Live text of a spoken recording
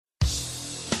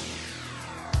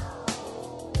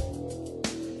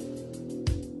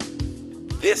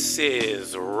This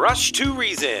is Rush to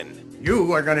Reason.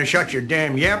 You are going to shut your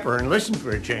damn yapper and listen for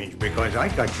a change because I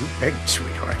got you pegged,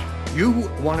 sweetheart. You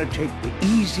want to take the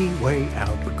easy way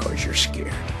out because you're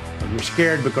scared. And you're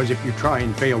scared because if you try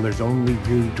and fail, there's only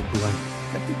you to blame.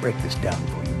 Let me break this down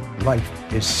for you.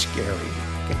 Life is scary.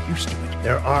 Get used to it.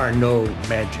 There are no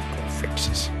magical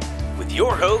fixes. With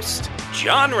your host,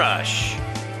 John Rush.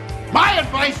 My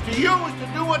advice to you is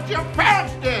to do what your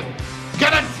parents did.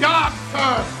 Get a job,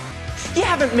 sir. You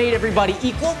haven't made everybody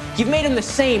equal. You've made them the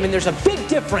same, and there's a big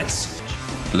difference.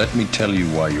 Let me tell you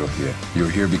why you're here. You're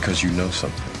here because you know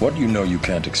something. What you know you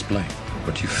can't explain,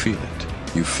 but you feel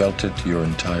it. You felt it your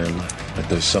entire life. That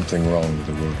there's something wrong with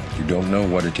the world. You don't know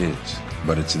what it is,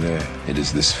 but it's there. It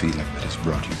is this feeling that has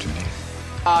brought you to me.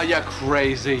 Are you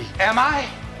crazy? Am I?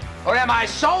 Or am I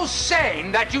so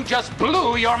sane that you just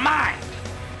blew your mind?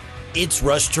 It's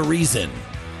Rush to Reason,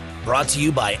 brought to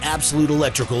you by Absolute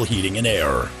Electrical Heating and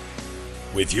Air.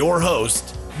 With your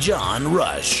host, John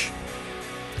Rush.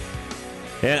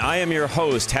 And I am your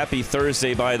host. Happy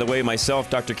Thursday, by the way. Myself,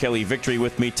 Dr. Kelly Victory,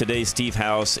 with me today. Steve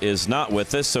House is not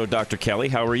with us. So, Dr. Kelly,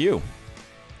 how are you?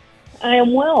 I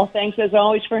am well. Thanks, as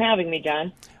always, for having me,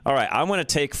 John. All right. I want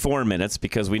to take 4 minutes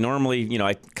because we normally,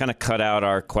 I kind of cut out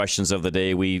our questions of the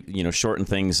day. We, shorten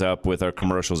things up with our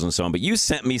commercials and so on. But you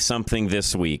sent me something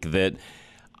this week that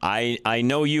I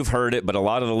know you've heard it, but a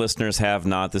lot of the listeners have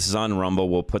not. This is on Rumble.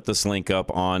 We'll put this link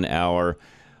up on our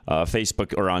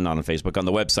Facebook, or not on Facebook, on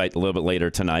the website a little bit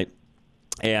later tonight.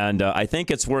 And I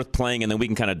think it's worth playing, and then we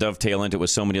can kind of dovetail into it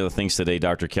with so many other things today,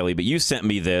 Dr. Kelly. But you sent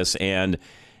me this, and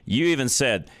you even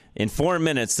said, in 4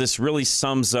 minutes, this really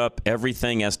sums up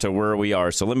everything as to where we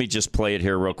are. So let me just play it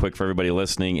here real quick for everybody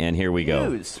listening, and here we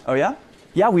go. Oh, yeah?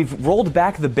 Yeah, we've rolled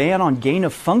back the ban on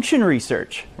gain-of-function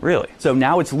research. Really? So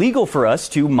now it's legal for us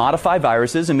to modify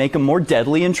viruses and make them more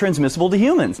deadly and transmissible to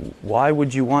humans. Why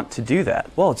would you want to do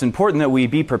that? Well, it's important that we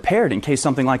be prepared in case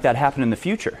something like that happened in the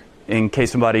future. In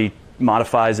case somebody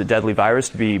modifies a deadly virus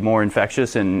to be more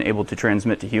infectious and able to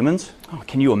transmit to humans. Oh,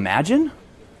 can you imagine?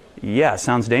 Yeah,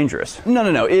 sounds dangerous.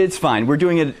 No, it's fine. We're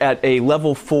doing it at a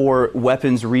level 4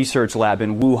 weapons research lab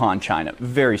in Wuhan, China.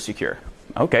 Very secure.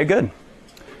 Okay, good.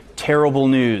 Terrible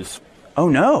news. Oh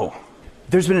no.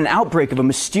 There's been an outbreak of a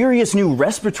mysterious new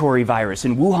respiratory virus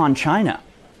in Wuhan, China.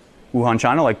 Wuhan,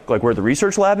 China, like where the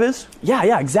research lab is?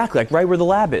 Yeah, exactly, like right where the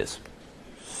lab is.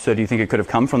 So do you think it could have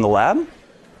come from the lab?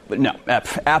 But no,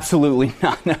 absolutely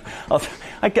not. No.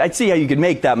 I'd see how you could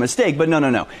make that mistake, but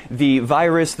no. The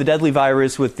virus, the deadly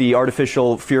virus with the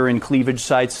artificial furin cleavage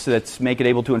sites that make it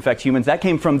able to infect humans, that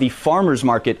came from the farmer's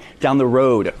market down the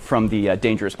road from the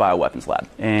dangerous bioweapons lab.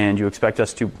 And you expect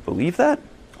us to believe that?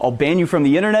 I'll ban you from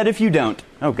the internet if you don't.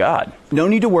 Oh, God. No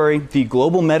need to worry. The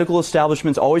global medical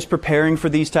establishment's always preparing for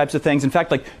these types of things. In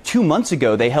fact, 2 months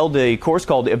ago, they held a course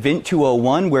called Event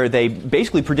 201 where they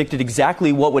basically predicted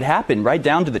exactly what would happen, right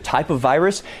down to the type of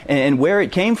virus and where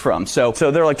it came from. So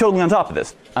they're totally on top of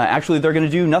this. Actually, they're going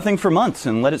to do nothing for months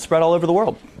and let it spread all over the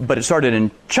world. But it started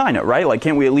in China, right?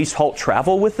 Can't we at least halt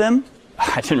travel with them?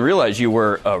 I didn't realize you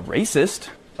were a racist.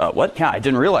 What? Yeah, I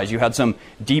didn't realize you had some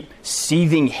deep,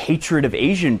 seething hatred of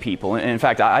Asian people. In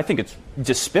fact, I think it's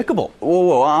despicable.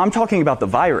 Whoa, I'm talking about the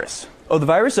virus. Oh, the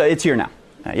virus? It's here now.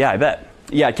 Yeah, I bet.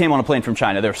 Yeah, it came on a plane from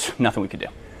China. There's nothing we could do.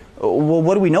 Well,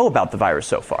 what do we know about the virus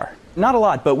so far? Not a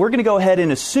lot, but we're going to go ahead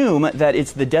and assume that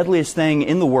it's the deadliest thing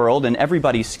in the world and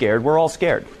everybody's scared. We're all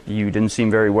scared. You didn't seem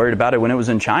very worried about it when it was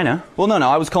in China. Well, no,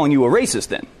 I was calling you a racist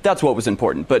then. That's what was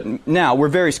important. But now we're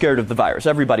very scared of the virus.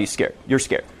 Everybody's scared. You're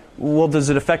scared. Well, does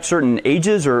it affect certain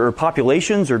ages or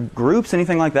populations or groups,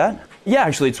 anything like that? Yeah,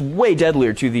 actually, it's way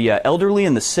deadlier to the elderly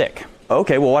and the sick.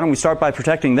 Okay, well, why don't we start by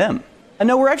protecting them?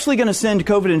 No, we're actually going to send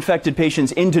COVID-infected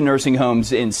patients into nursing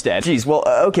homes instead. Geez, well,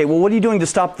 okay, well, what are you doing to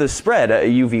stop the spread?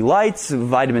 UV lights,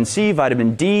 vitamin C,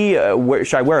 vitamin D?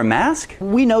 Should I wear a mask?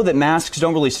 We know that masks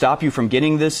don't really stop you from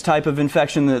getting this type of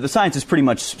infection. The science is pretty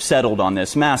much settled on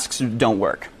this. Masks don't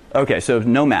work. Okay, so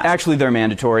no mask. Actually, they're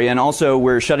mandatory, and also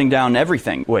we're shutting down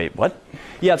everything. Wait, what?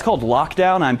 Yeah, it's called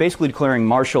lockdown. I'm basically declaring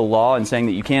martial law and saying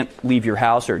that you can't leave your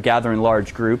house or gather in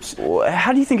large groups.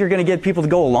 How do you think you're going to get people to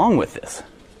go along with this?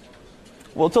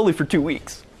 Well, it's only for 2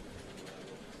 weeks.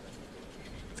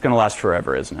 It's going to last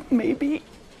forever, isn't it? Maybe.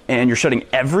 And you're shutting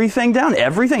everything down?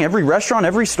 Everything? Every restaurant,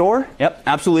 every store? Yep,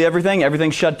 absolutely everything.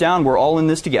 Everything's shut down. We're all in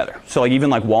this together. So even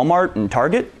Walmart and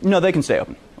Target? No, they can stay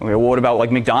open. Okay, well, what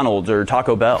about McDonald's or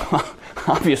Taco Bell?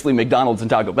 Obviously, McDonald's and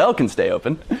Taco Bell can stay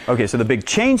open. Okay, so the big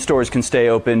chain stores can stay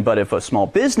open, but if a small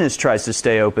business tries to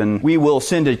stay open, we will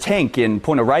send a tank and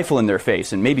point a rifle in their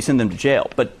face and maybe send them to jail.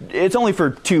 But it's only for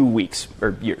 2 weeks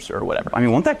or years or whatever. I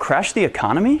mean, won't that crash the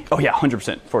economy? Oh, yeah,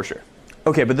 100%, for sure.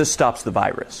 Okay, but this stops the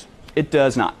virus. It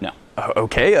does not, no.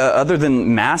 Okay, other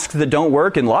than masks that don't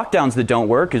work and lockdowns that don't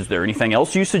work, is there anything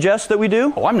else you suggest that we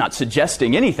do? Oh, I'm not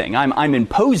suggesting anything. I'm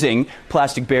imposing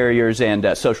plastic barriers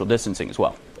and social distancing as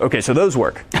well. Okay, so those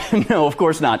work. No, of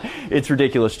course not. It's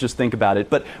ridiculous. Just think about it.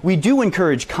 But we do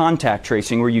encourage contact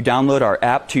tracing, where you download our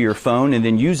app to your phone and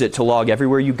then use it to log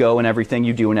everywhere you go and everything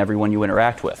you do and everyone you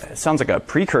interact with. It sounds like a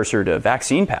precursor to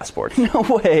vaccine passport. No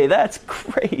way, that's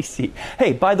crazy.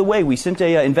 Hey, by the way, we sent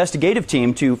a investigative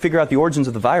team to figure out the origins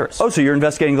of the virus. Oh, so you're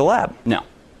investigating the lab? No.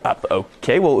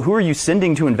 Okay, well, who are you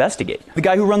sending to investigate? The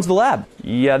guy who runs the lab.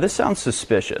 Yeah, this sounds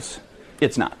suspicious.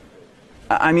 It's not.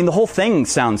 I mean, the whole thing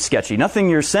sounds sketchy. Nothing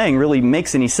you're saying really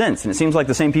makes any sense. And it seems like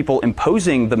the same people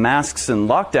imposing the masks and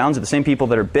lockdowns are the same people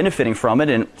that are benefiting from it.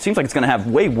 And it seems like it's going to have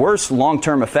way worse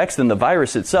long-term effects than the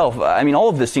virus itself. I mean, all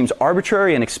of this seems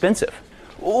arbitrary and expensive.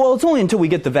 Well, it's only until we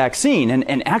get the vaccine.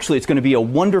 And actually, it's going to be a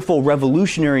wonderful,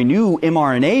 revolutionary new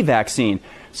mRNA vaccine.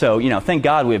 So, thank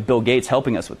God we have Bill Gates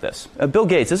helping us with this. Bill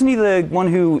Gates, isn't he the one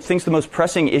who thinks the most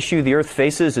pressing issue the Earth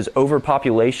faces is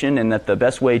overpopulation, and that the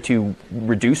best way to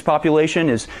reduce population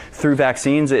is through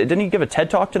vaccines? Didn't he give a TED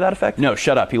Talk to that effect? No,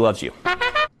 shut up. He loves you.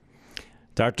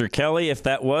 Dr. Kelly, if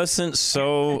that wasn't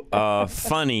so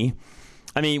funny,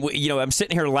 I mean, I'm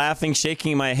sitting here laughing,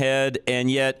 shaking my head, and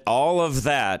yet all of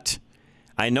that,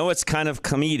 I know it's kind of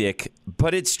comedic,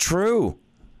 but it's true.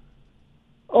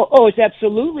 Oh, it's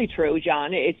absolutely true,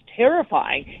 John. It's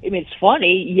terrifying. I mean, it's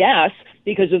funny, yes,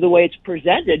 because of the way it's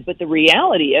presented, but the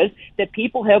reality is that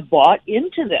people have bought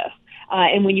into this.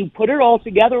 And when you put it all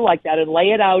together like that and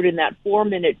lay it out in that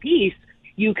 4-minute piece,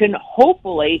 you can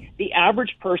hopefully, the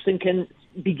average person can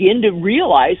begin to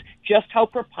realize just how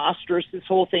preposterous this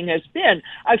whole thing has been.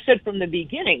 I've said from the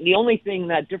beginning, the only thing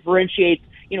that differentiates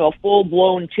a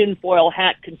full-blown tinfoil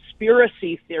hat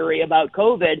conspiracy theory about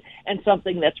COVID and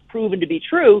something that's proven to be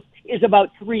true is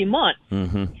about 3 months.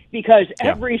 Mm-hmm. Because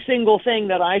every single thing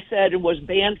that I said and was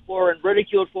banned for and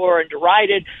ridiculed for and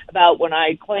derided about when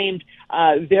I claimed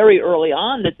very early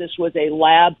on that this was a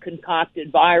lab-concocted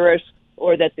virus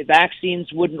or that the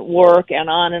vaccines wouldn't work, and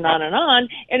on and on and on.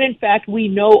 And in fact, we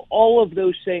know all of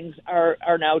those things are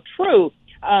now true.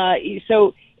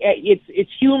 So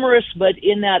it's humorous, but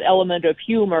in that element of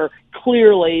humor,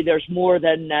 clearly there's more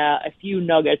than a few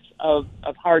nuggets of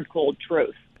hard, cold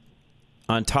truth.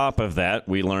 On top of that,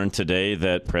 we learned today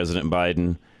that President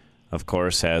Biden, of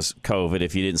course, has COVID.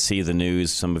 If you didn't see the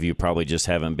news, some of you probably just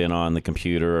haven't been on the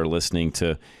computer or listening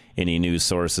to any news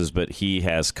sources, but he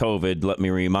has COVID. Let me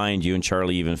remind you, and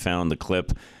Charlie even found the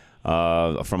clip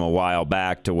from a while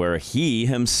back to where he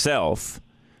himself,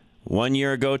 1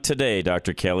 year ago today,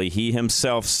 Dr. Kelly, he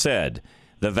himself said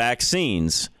the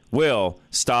vaccines will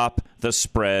stop the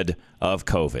spread of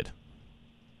COVID.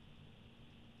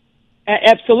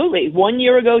 Absolutely. 1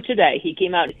 year ago today, he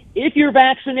came out. If you're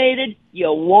vaccinated,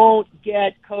 you won't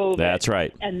get COVID. That's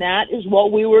right. And that is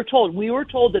what we were told. We were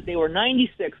told that they were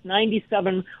 96,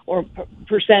 97%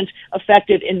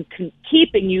 effective in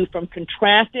keeping you from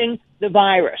contracting the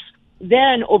virus.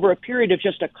 Then, over a period of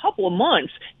just a couple of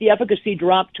months, the efficacy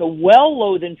dropped to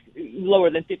lower than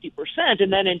 50%,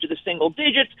 and then into the single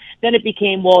digits. Then it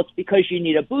became, well, it's because you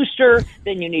need a booster,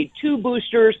 then you need 2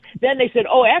 boosters. Then they said,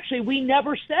 oh, actually, we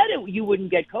never said you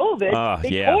wouldn't get COVID.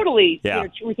 They totally, they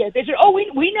said, oh,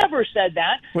 we never said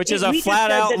that. Which is a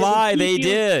flat-out lie. They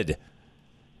did.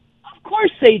 Of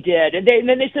course they did. And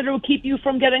then they said it will keep you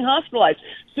from getting hospitalized.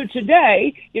 So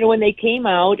today, when they came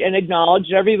out and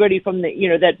acknowledged everybody from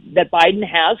that Biden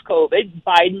has COVID,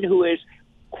 Biden, who is,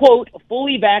 quote,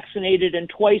 fully vaccinated and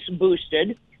twice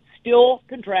boosted, still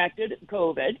contracted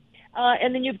COVID.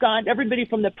 And then you've got everybody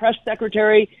from the press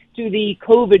secretary to the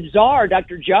COVID czar,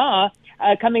 Dr. Jha,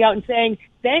 coming out and saying,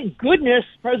 thank goodness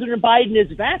President Biden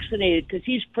is vaccinated because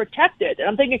he's protected. And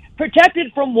I'm thinking,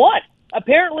 protected from what?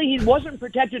 Apparently, he wasn't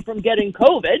protected from getting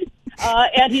COVID,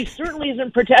 and he certainly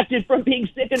isn't protected from being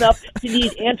sick enough to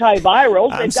need antivirals.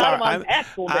 They've got him on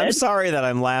Paxil. I'm sorry that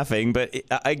I'm laughing, but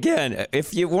again,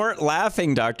 if you weren't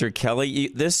laughing, Dr.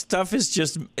 Kelly, this stuff is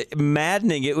just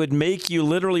maddening. It would make you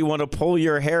literally want to pull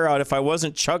your hair out. If I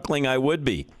wasn't chuckling, I would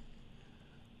be.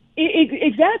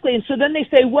 Exactly. And so then they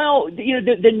say, well,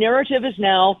 the narrative is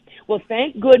now, well,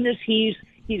 thank goodness he's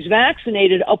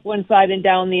vaccinated up one side and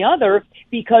down the other,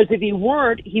 because if he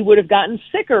weren't, he would have gotten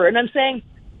sicker. And I'm saying,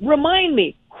 remind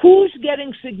me, who's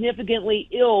getting significantly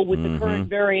ill with the current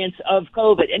variants of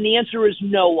COVID? And the answer is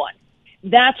no one.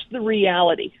 That's the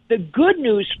reality. The good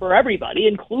news for everybody,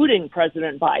 including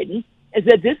President Biden, is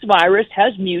that this virus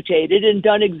has mutated and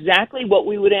done exactly what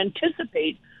we would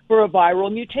anticipate for a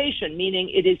viral mutation, meaning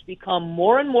it has become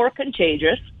more and more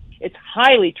contagious. It's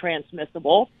highly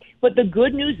transmissible. But the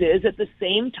good news is, at the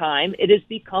same time, it has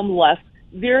become less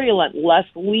virulent, less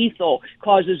lethal,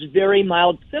 causes very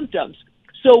mild symptoms.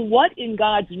 So what in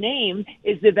God's name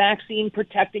is the vaccine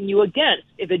protecting you against?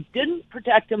 If it didn't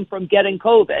protect him from getting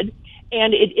COVID,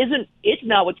 and it's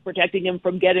not what's protecting him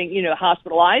from getting,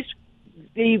 hospitalized,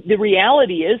 the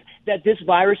reality is that this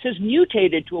virus has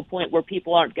mutated to a point where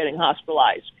people aren't getting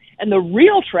hospitalized. And the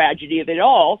real tragedy of it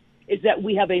all is that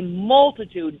we have a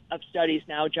multitude of studies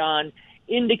now, John,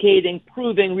 indicating,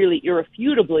 proving really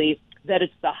irrefutably that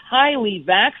it's the highly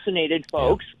vaccinated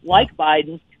folks like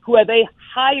Biden who have a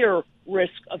higher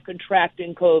risk of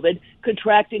contracting COVID,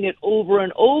 contracting it over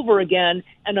and over again,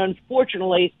 and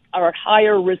unfortunately are at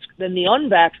higher risk than the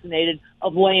unvaccinated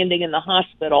of landing in the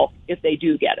hospital if they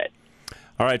do get it.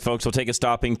 All right, folks, we'll take a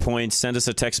stopping point. Send us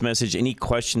a text message. Any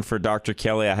question for Dr.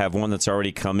 Kelly? I have one that's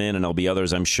already come in, and there'll be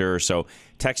others, I'm sure. So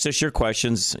text us your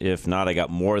questions. If not, I got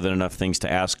more than enough things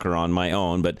to ask her on my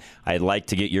own, but I'd like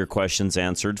to get your questions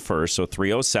answered first. So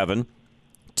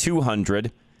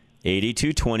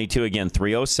 307-200-8222. Again,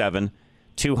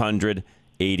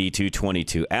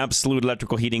 307-200-8222. Absolute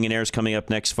Electrical Heating and Air is coming up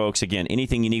next, folks. Again,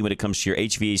 anything you need when it comes to your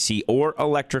HVAC or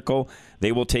electrical,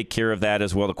 they will take care of that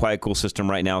as well. The Quiet Cool system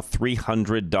right now,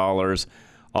 $300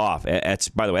 off.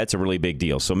 By the way, that's a really big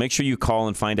deal. So make sure you call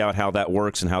and find out how that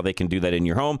works and how they can do that in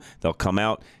your home. They'll come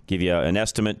out, give you an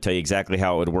estimate, tell you exactly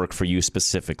how it would work for you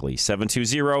specifically.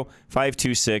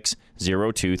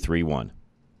 720-526-0231.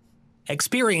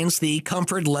 Experience the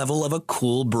comfort level of a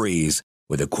cool breeze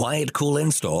with a Quiet Cool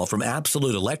install from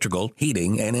Absolute Electrical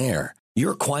Heating and Air.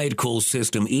 Your Quiet Cool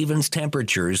system evens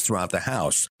temperatures throughout the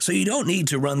house, so you don't need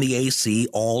to run the AC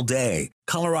all day.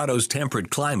 Colorado's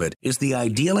temperate climate is the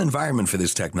ideal environment for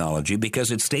this technology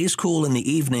because it stays cool in the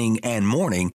evening and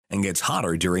morning and gets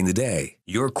hotter during the day.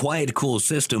 Your Quiet Cool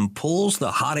system pulls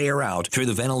the hot air out through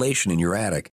the ventilation in your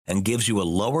attic and gives you a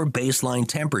lower baseline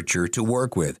temperature to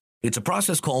work with. It's a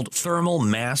process called thermal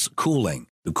mass cooling.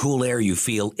 The cool air you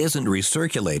feel isn't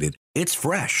recirculated. It's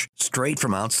fresh, straight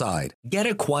from outside. Get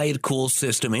a Quiet Cool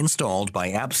system installed by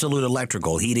Absolute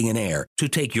Electrical Heating and Air to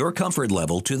take your comfort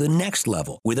level to the next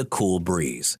level with a cool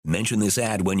breeze. Mention this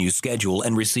ad when you schedule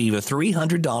and receive a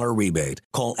 $300 rebate.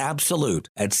 Call Absolute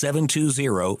at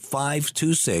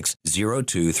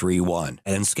 720-526-0231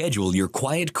 and schedule your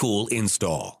Quiet Cool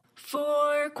install.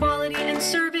 For quality and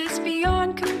service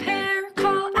beyond compare,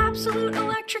 call Absolute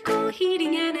Electrical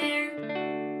Heating and Air.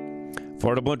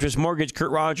 Affordable Interest Mortgage,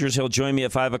 Kurt Rogers. He'll join me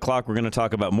at 5 o'clock. We're going to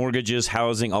talk about mortgages,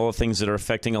 housing, all the things that are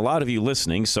affecting a lot of you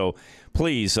listening. So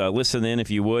please listen in if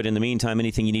you would. In the meantime,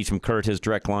 anything you need from Kurt, his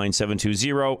direct line,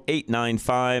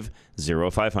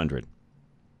 720-895-0500.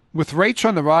 With rates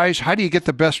on the rise, how do you get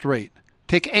the best rate?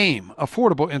 Take AIM,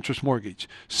 Affordable Interest Mortgage,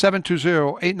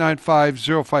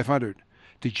 720-895-0500.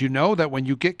 Did you know that when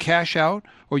you get cash out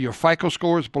or your FICO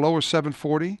score is below a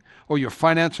 740 or you're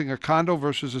financing a condo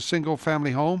versus a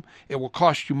single-family home, it will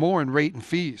cost you more in rate and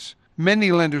fees?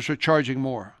 Many lenders are charging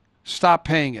more. Stop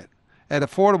paying it. At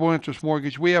Affordable Interest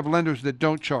Mortgage, we have lenders that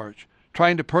don't charge.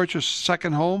 Trying to purchase a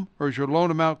second home, or is your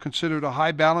loan amount considered a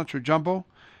high balance or jumbo?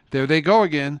 There they go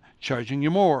again, charging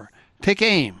you more. Take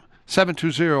AIM,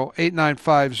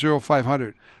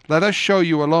 720-895-0500. Let us show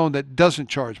you a loan that doesn't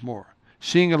charge more.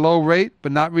 Seeing a low rate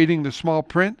but not reading the small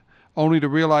print, only to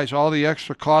realize all the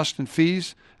extra costs and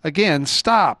fees? Again,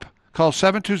 stop. Call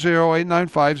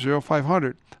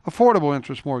 720-895-0500. Affordable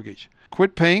Interest Mortgage.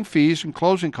 Quit paying fees and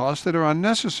closing costs that are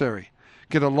unnecessary.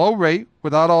 Get a low rate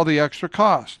without all the extra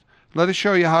cost. Let us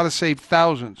show you how to save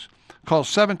thousands. Call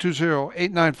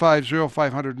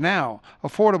 720-895-0500 now.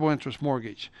 Affordable Interest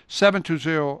Mortgage.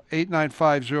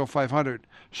 720-895-0500.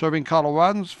 Serving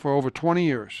Coloradans for over 20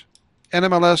 years.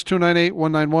 NMLS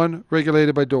 298191,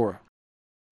 regulated by DORA.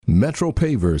 Metro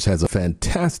Pavers has a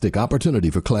fantastic opportunity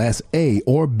for Class A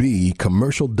or B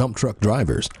commercial dump truck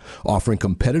drivers, offering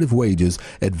competitive wages,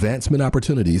 advancement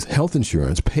opportunities, health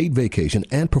insurance, paid vacation,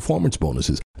 and performance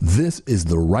bonuses. This is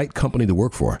the right company to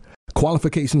work for.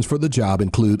 Qualifications for the job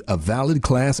include a valid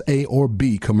Class A or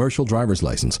B commercial driver's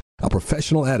license, a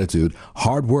professional attitude,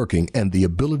 hard working, and the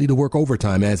ability to work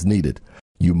overtime as needed.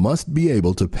 You must be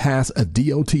able to pass a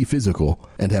DOT physical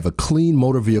and have a clean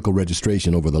motor vehicle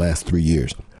registration over the last 3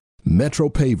 years. Metro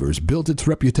Pavers built its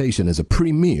reputation as a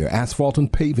premier asphalt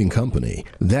and paving company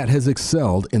that has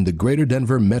excelled in the greater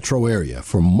Denver metro area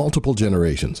for multiple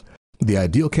generations. The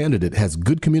ideal candidate has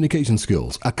good communication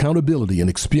skills, accountability, and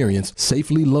experience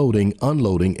safely loading,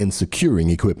 unloading, and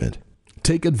securing equipment.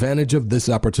 Take advantage of this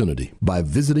opportunity by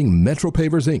visiting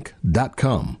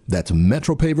metropaversinc.com. That's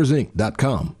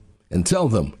metropaversinc.com. And tell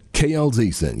them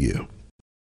KLZ sent you.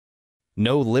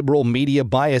 No liberal media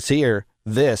bias here.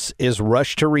 This is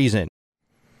Rush to Reason.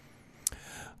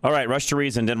 All right, Rush to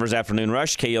Reason, Denver's Afternoon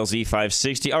Rush, KLZ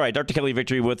 560. All right, Dr. Kelly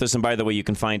Victory with us. And by the way, you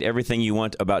can find everything you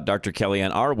want about Dr. Kelly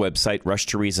on our website,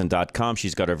 rushtoreason.com.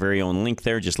 She's got our very own link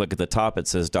there. Just look at the top. It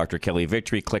says Dr. Kelly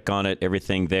Victory. Click on it.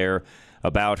 Everything there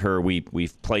about her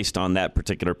we've placed on that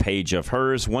particular page of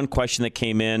hers. One question that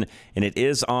came in, and it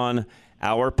is on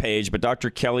our page, but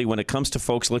Dr. Kelly, when it comes to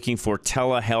folks looking for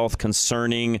telehealth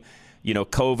concerning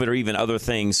COVID or even other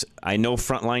things, I know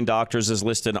Frontline Doctors is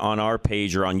listed on our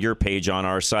page or on your page on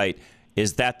our site.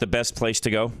 Is that the best place to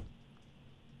go?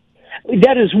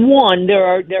 That is one. There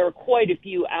are quite a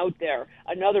few out there.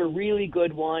 Another really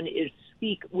good one is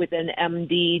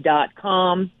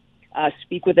speakwithanmd.com.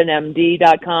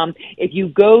 Speakwithanmd.com. If you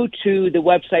go to the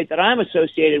website that I'm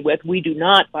associated with, we do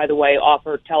not, by the way,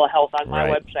 offer telehealth on my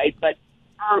website, but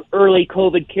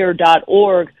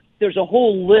earlycovidcare.org, there's a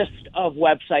whole list of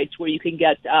websites where you can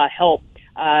get help,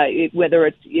 whether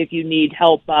it's if you need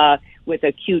help with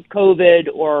acute COVID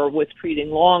or with treating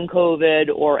long COVID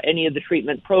or any of the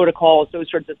treatment protocols,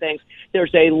 those sorts of things. There's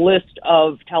a list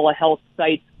of telehealth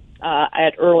sites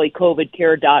at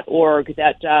earlycovidcare.org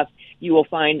that you will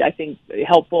find, I think,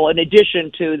 helpful. In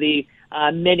addition to the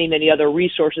many, many other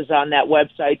resources on that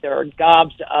website, there are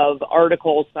gobs of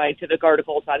articles, scientific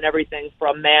articles on everything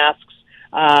from masks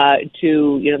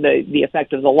to the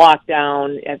effect of the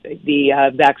lockdown,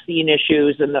 the vaccine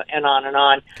issues, and on and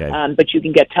on. Okay. But you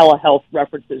can get telehealth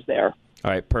references there.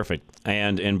 All right, perfect.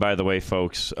 And by the way,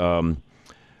 folks, on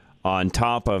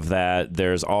top of that,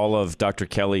 there's all of Dr.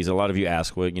 Kelly's. A lot of you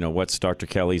ask, well, what's Dr.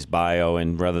 Kelly's bio?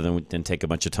 And rather than take a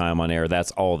bunch of time on air,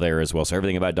 that's all there as well. So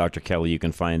everything about Dr. Kelly you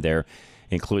can find there,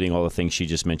 including all the things she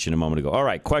just mentioned a moment ago. All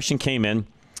right, question came in.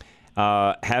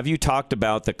 Have you talked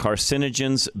about the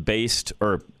carcinogens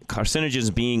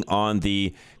being on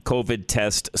the COVID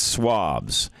test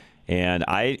swabs? And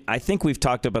I think we've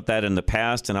talked about that in the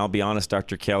past. And I'll be honest,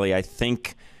 Dr. Kelly, I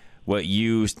think what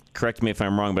you, correct me if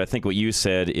I'm wrong, but I think what you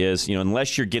said is,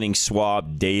 unless you're getting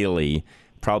swabbed daily,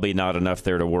 probably not enough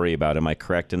there to worry about. Am I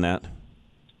correct in that?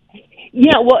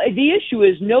 Yeah, well, the issue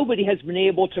is nobody has been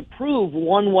able to prove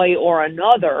one way or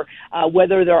another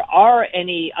whether there are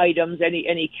any items,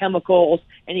 any chemicals,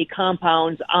 any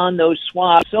compounds on those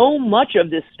swabs. So much of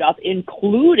this stuff,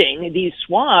 including these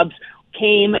swabs,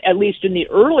 came, at least in the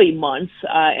early months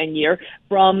and year,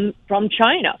 from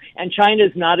China. And China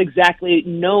is not exactly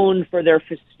known for their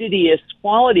fastidious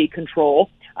quality control.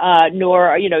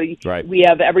 Nor, we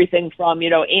have everything from,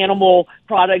 animal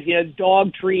products,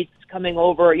 dog treats coming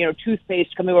over,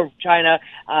 toothpaste coming over from China,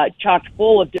 chocked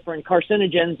full of different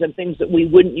carcinogens and things that we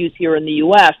wouldn't use here in the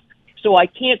U.S. So I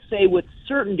can't say with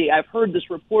certainty. I've heard this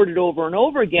reported over and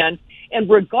over again. And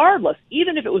regardless,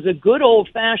 even if it was a good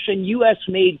old-fashioned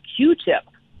U.S.-made Q-tip,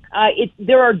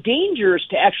 there are dangers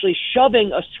to actually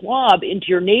shoving a swab into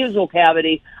your nasal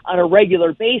cavity on a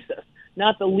regular basis,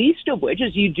 not the least of which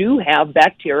is you do have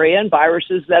bacteria and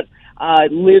viruses that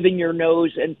live in your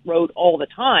nose and throat all the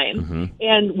time. Mm-hmm.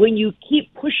 And when you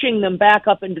keep pushing them back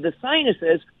up into the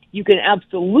sinuses, you can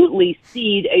absolutely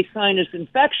seed a sinus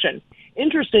infection.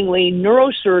 Interestingly,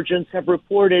 neurosurgeons have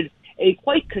reported a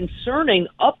quite concerning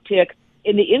uptick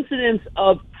in the incidence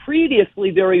of previously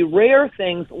very rare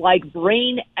things like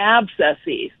brain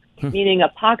abscesses, meaning a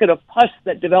pocket of pus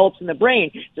that develops in the brain.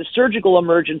 The surgical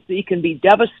emergency can be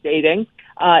devastating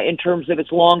in terms of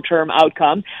its long-term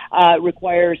outcome. It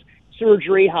requires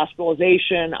surgery,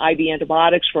 hospitalization, IV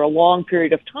antibiotics for a long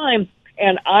period of time.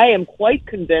 And I am quite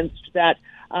convinced that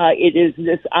it is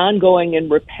this ongoing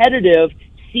and repetitive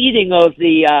seeding of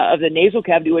the nasal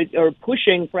cavity, or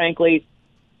pushing, frankly,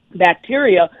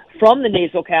 bacteria from the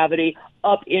nasal cavity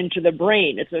up into the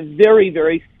brain. It's a very,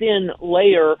 very thin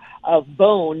layer of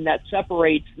bone that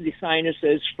separates the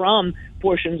sinuses from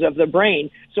portions of the brain.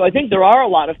 So I think there are a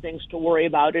lot of things to worry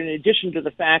about, in addition to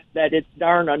the fact that it's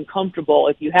darn uncomfortable.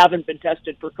 If you haven't been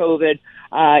tested for COVID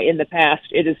in the past,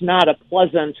 it is not a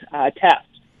pleasant test.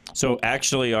 So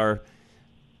actually our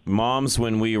moms,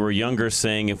 when we were younger,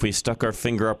 saying if we stuck our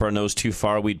finger up our nose too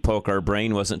far, we'd poke our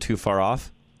brain, wasn't too far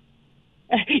off?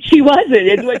 She wasn't.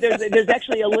 There's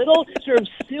actually a little sort of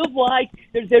sieve-like,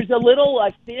 there's a little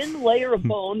thin layer of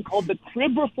bone called the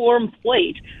cribriform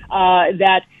plate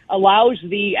that allows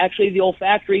the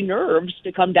olfactory nerves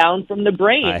to come down from the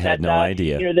brain. I had no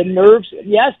idea. The nerves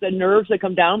that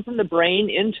come down from the brain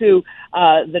into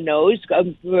the nose,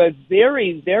 a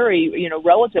very, very,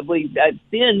 relatively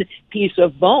thin piece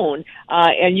of bone,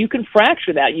 and you can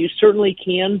fracture that. You certainly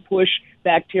can push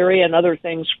bacteria and other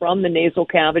things from the nasal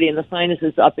cavity and the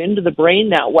sinuses up into the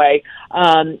brain that way.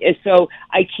 And so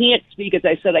I can't speak, as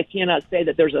I said, I cannot say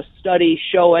that there's a study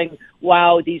showing,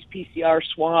 wow, these PCR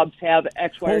swabs have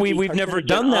X, Y, or Z. We've never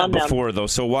done that before, though,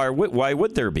 so why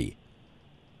would there be?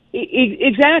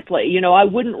 Exactly. I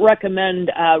wouldn't recommend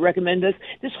this.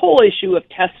 This whole issue of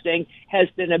testing has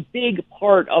been a big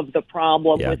part of the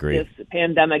problem with this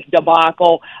pandemic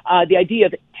debacle. The idea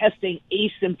of testing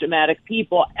asymptomatic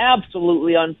people,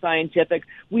 absolutely unscientific.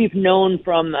 We've known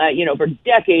from, for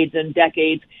decades and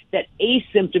decades that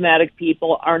asymptomatic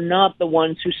people are not the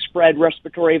ones who spread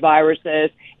respiratory viruses.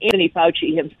 Anthony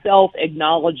Fauci himself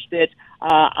acknowledged it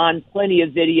on plenty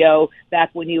of video back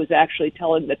when he was actually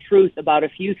telling the truth about a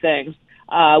few things.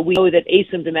 We know that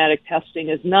asymptomatic testing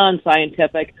is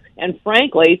non-scientific. And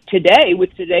frankly, today,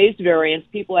 with today's variants,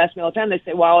 people ask me all the time, they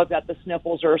say, wow, I've got the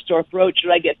sniffles or a sore throat.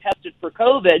 Should I get tested for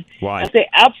COVID? Why? I say,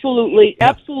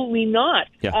 absolutely not.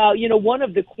 Yeah. One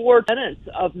of the core tenets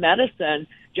of medicine,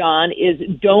 John, is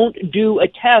don't do a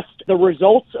test, the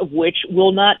results of which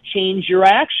will not change your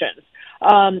actions.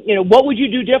 What would you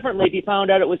do differently if you found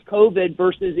out it was COVID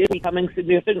versus it becoming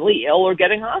significantly ill or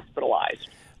getting hospitalized?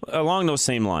 Along those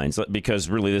same lines, because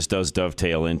really this does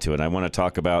dovetail into it, I want to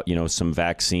talk about, some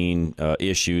vaccine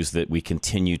issues that we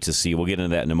continue to see. We'll get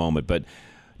into that in a moment. But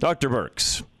Dr.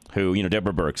 Birx,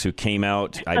 Deborah Birx, who came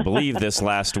out, I believe, this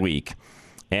last week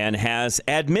and has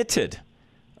admitted,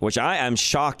 which I am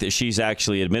shocked that she's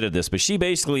actually admitted this, but she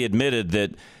basically admitted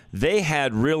that they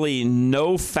had really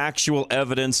no factual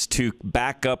evidence to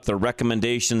back up the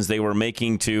recommendations they were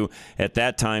making to, at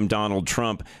that time, Donald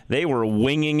Trump. They were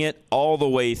winging it all the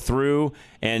way through.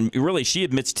 And really, she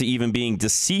admits to even being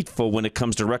deceitful when it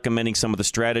comes to recommending some of the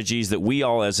strategies that we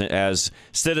all as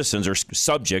citizens or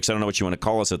subjects, I don't know what you want to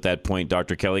call us at that point,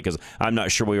 Dr. Kelly, because I'm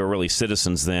not sure we were really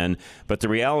citizens then. But the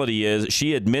reality is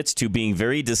she admits to being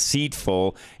very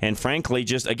deceitful and, frankly,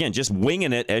 just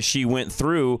winging it as she went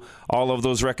through all of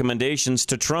those recommendations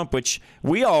to Trump, which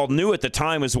we all knew at the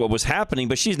time is what was happening,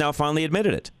 but she's now finally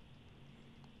admitted it.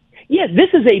 Yeah, this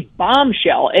is a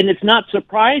bombshell, and it's not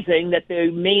surprising that the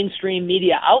mainstream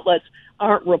media outlets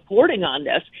aren't reporting on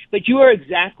this, but you are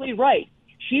exactly right.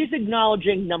 She's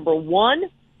acknowledging, number one,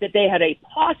 that they had a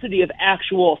paucity of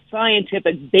actual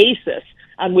scientific basis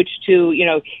on which to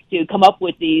come up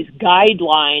with these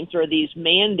guidelines or these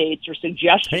mandates or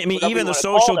suggestions. I mean, even the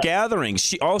social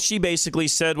gatherings, all she basically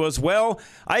said was, well,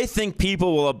 I think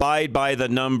people will abide by the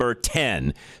number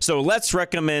 10. So let's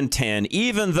recommend 10,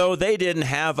 even though they didn't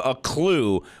have a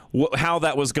clue how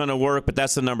that was going to work, but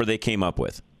that's the number they came up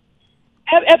with.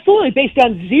 Absolutely, based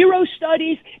on zero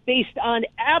studies, based on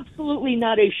absolutely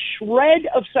not a shred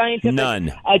of scientific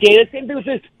data. There was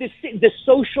the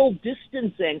social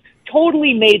distancing,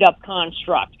 totally made-up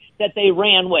construct that they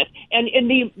ran with. And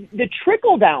the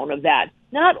trickle-down of that,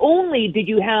 not only did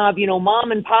you have,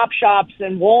 mom and pop shops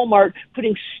and Walmart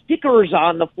putting stickers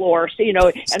on the floor, so,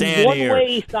 and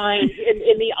one-way signs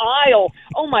in the aisle.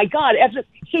 Oh, my God.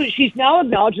 So she's now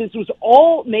acknowledged this was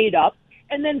all made up.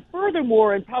 And then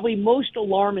furthermore, and probably most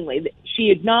alarmingly,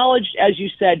 she acknowledged, as you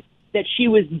said, that she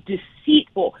was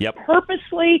deceitful,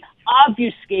 purposely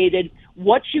obfuscated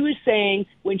what she was saying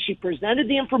when she presented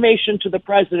the information to the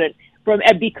president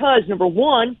because, number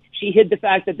one, she hid the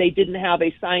fact that they didn't have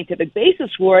a scientific basis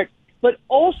for it, but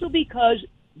also because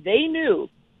they knew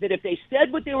that if they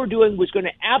said what they were doing was going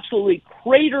to absolutely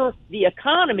crater the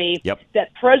economy,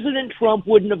 that President Trump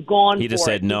wouldn't have gone for it. He'd have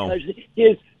said no.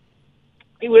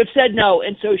 He would have said no,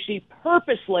 and so she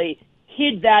purposely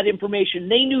hid that information.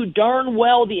 They knew darn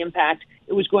well the impact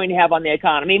it was going to have on the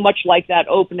economy, much like that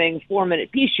opening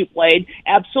 4-minute piece you played.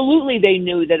 Absolutely, they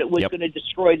knew that it was going to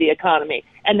destroy the economy,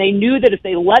 and they knew that if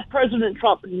they let President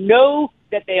Trump know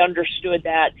that they understood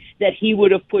that he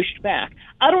would have pushed back.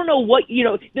 I don't know what,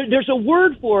 there's a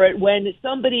word for it when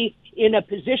somebody in a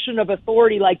position of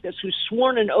authority like this, who's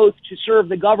sworn an oath to serve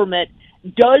the government,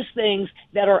 does things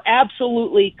that are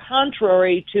absolutely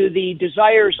contrary to the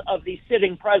desires of the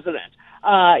sitting president.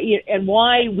 And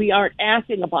why we aren't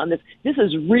acting upon this. This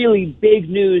is really big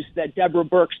news that Deborah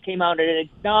Birx came out and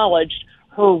acknowledged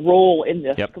her role in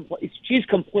this. She's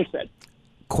complicit.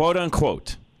 Quote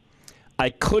unquote, I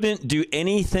couldn't do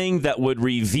anything that would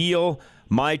reveal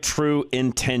my true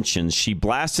intentions. She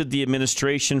blasted the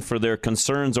administration for their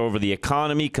concerns over the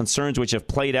economy, concerns which have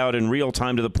played out in real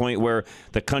time to the point where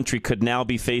the country could now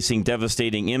be facing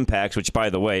devastating impacts, which, by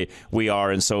the way, we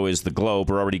are, and so is the globe.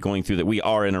 We're already going through that. We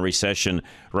are in a recession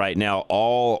right now,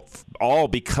 all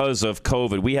because of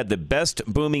COVID. We had the best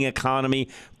booming economy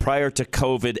prior to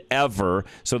COVID ever.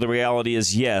 So the reality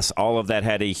is, yes, all of that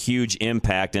had a huge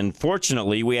impact. And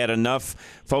fortunately, we had enough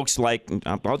folks like,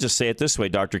 I'll just say it this way,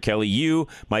 Dr. Kelly, you you,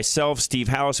 myself, Steve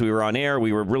House, we were on air.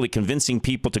 We were really convincing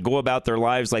people to go about their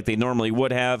lives like they normally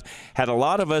would have. Had a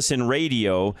lot of us in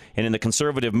radio and in the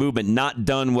conservative movement not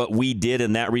done what we did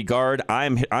in that regard, I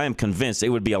am convinced it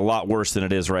would be a lot worse than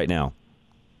it is right now.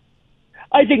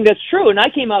 I think that's true. And I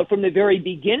came out from the very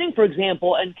beginning, for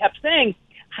example, and kept saying,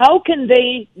 how can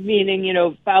they, meaning,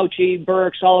 Fauci,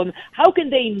 Birx, all of them, how can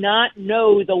they not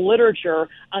know the literature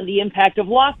on the impact of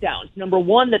lockdowns? Number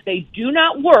one, that they do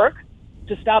not work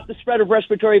to stop the spread of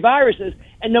respiratory viruses.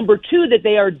 And number two, that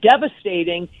they are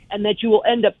devastating and that you will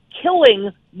end up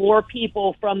killing more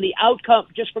people from the outcome,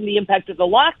 just from the impact of the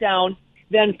lockdown,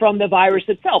 than from the virus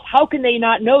itself. How can they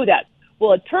not know that?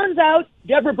 Well, it turns out,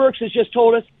 Deborah Birx has just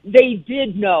told us they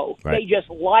did know. Right. They just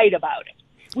lied about it,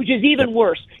 which is even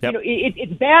worse. Yep.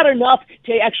 It's bad enough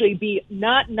to actually be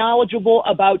not knowledgeable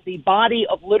about the body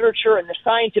of literature and the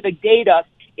scientific data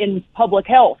in public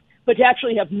health, but to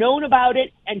actually have known about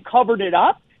it and covered it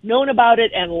up, known about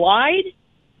it and lied.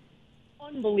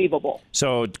 Unbelievable.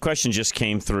 So the question just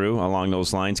came through along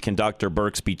those lines. Can Dr.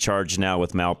 Birx be charged now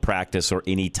with malpractice or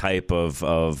any type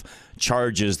of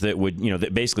charges that would,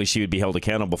 that basically she would be held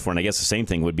accountable for? And I guess the same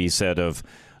thing would be said of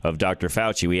Dr.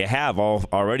 Fauci. We have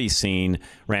already seen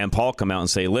Rand Paul come out and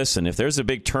say, listen, if there's a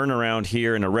big turnaround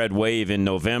here and a red wave in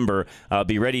November,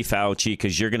 be ready, Fauci,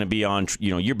 because you're going to be on,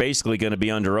 you're basically going to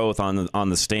be under oath on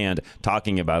the stand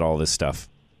talking about all this stuff.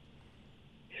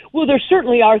 Well, there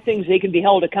certainly are things they can be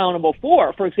held accountable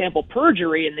for. For example,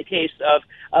 perjury in the case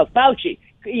of Fauci.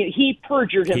 He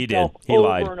perjured himself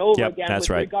lied. And over Yep, again with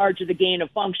right. regard to the gain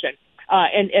of function.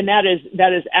 And that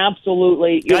is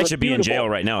absolutely Guy should be in jail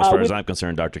right now, as far as with I'm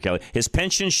concerned, Dr. Kelly. His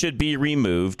pension should be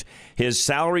removed. His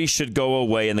salary should go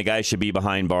away, and the guy should be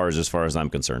behind bars, as far as I'm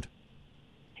concerned.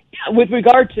 With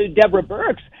regard to Deborah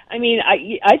Birx, I mean,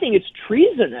 I think it's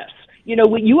treasonous.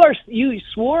 When you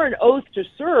swore an oath to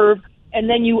serve, and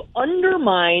then you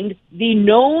undermined the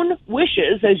known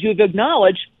wishes, as you've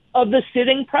acknowledged, of the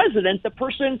sitting president, the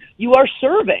person you are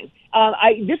serving.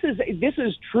 This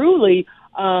is truly,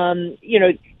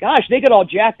 gosh, they get all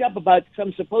jacked up about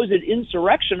some supposed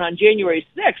insurrection on January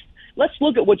 6th. Let's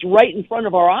look at what's right in front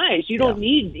of our eyes. You don't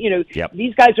need,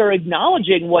 These guys are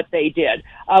acknowledging what they did.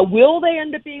 Will they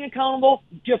end up being accountable?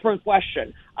 Different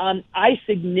question. I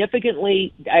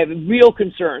have real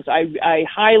concerns. I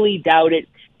highly doubt it,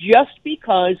 just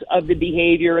because of the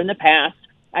behavior in the past,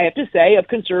 I have to say, of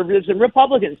conservatives and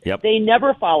Republicans. Yep. They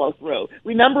never follow through.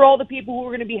 Remember all the people who were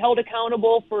going to be held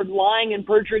accountable for lying and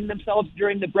perjuring themselves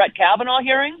during the Brett Kavanaugh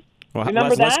hearing? Well,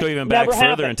 Remember let's that? go even back Never further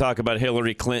happened. and talk about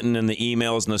Hillary Clinton and the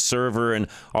emails and the server and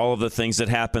all of the things that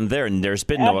happened there. And there's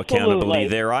been no accountability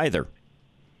there either.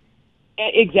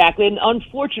 Exactly. And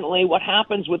unfortunately, what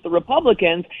happens with the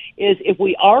Republicans is if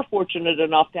we are fortunate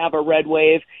enough to have a red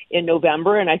wave in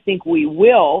November, and I think we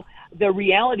will, the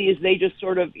reality is they just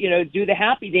sort of, do the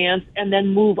happy dance and then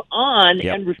move on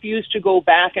and refuse to go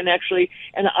back and actually,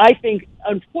 and I think,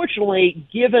 unfortunately,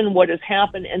 given what has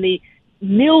happened and the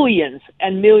millions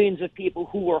and millions of people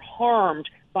who were harmed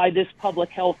by this public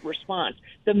health response,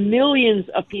 the millions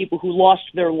of people who lost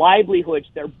their livelihoods,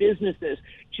 their businesses,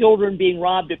 children being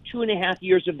robbed of 2.5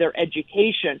 years of their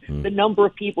education, the number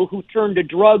of people who turned to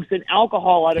drugs and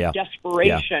alcohol out of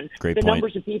desperation, the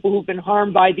numbers of people who've been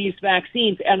harmed by these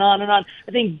vaccines, and on and on.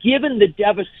 I think given the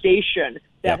devastation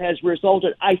that has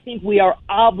resulted, I think we are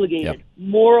obligated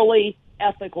morally,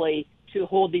 ethically, to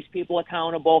hold these people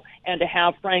accountable and to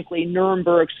have, frankly,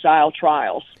 Nuremberg-style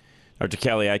trials. Dr.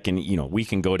 Kelly, we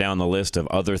can go down the list of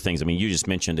other things. I mean, you just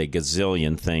mentioned a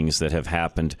gazillion things that have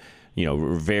happened,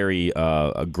 very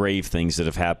grave things that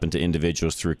have happened to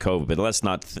individuals through COVID. But let's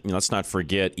not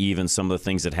forget even some of the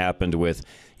things that happened with,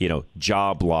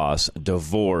 job loss,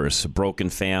 divorce,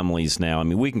 broken families now. I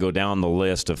mean, we can go down the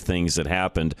list of things that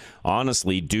happened,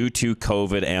 honestly, due to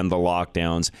COVID and the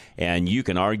lockdowns. And you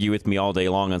can argue with me all day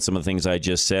long on some of the things I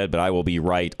just said, but I will be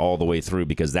right all the way through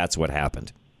because that's what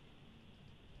happened.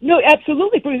 No,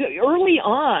 absolutely. Because early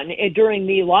on during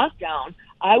the lockdown,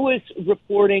 I was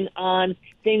reporting on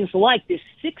things like this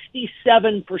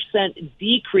 67%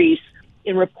 decrease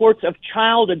in reports of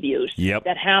child abuse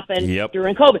that happened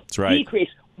during COVID. That's right. Decrease.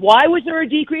 Why was there a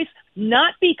decrease?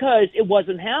 Not because it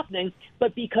wasn't happening,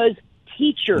 but because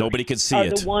teachers nobody could see are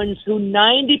it. The ones who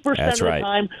 90% That's of the right.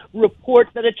 time report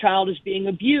that a child is being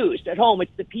abused at home.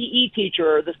 It's the PE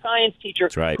teacher or the science teacher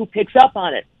who picks up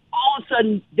on it. All of a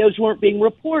sudden, those weren't being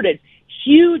reported.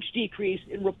 Huge decrease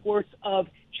in reports of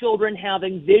children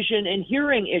having vision and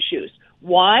hearing issues.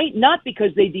 Why? Not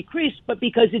because they decreased, but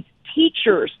because it's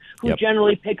teachers who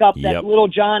generally pick up that little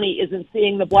Johnny isn't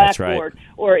seeing the blackboard,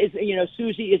 or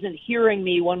Susie isn't hearing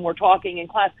me when we're talking in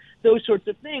class. Those sorts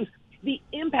of things. the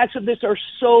impacts of this are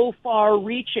so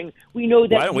far-reaching. We know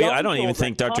that I don't even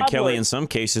think, Dr. Kelly, in some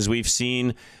cases we've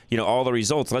seen, all the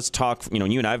results. Let's talk, you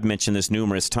and I've mentioned this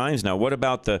numerous times now. What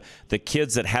about the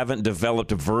kids that haven't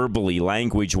developed verbally,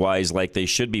 language-wise, like they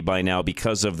should be by now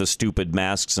because of the stupid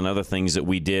masks and other things that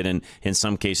we did, and in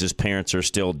some cases parents are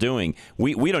still doing?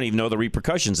 We don't even know the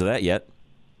repercussions of that yet.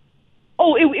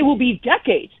 Oh, it will be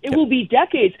decades. It will be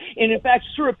decades. And in fact,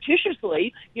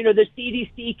 surreptitiously, the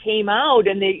CDC came out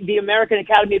and the American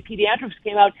Academy of Pediatrics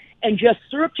came out and just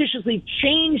surreptitiously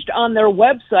changed on their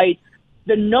website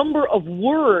the number of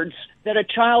words that a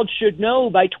child should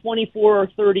know by 24 or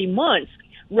 30 months,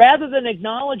 rather than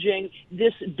acknowledging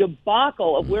this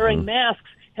debacle of wearing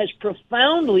masks has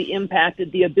profoundly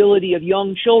impacted the ability of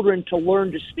young children to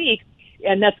learn to speak.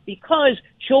 And that's because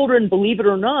children, believe it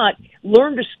or not,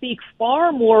 learn to speak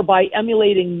far more by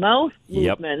emulating mouth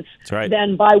movements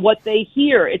than by what they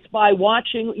hear. It's by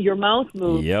watching your mouth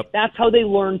move. That's how they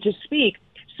learn to speak.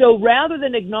 So rather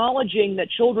than acknowledging that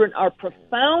children are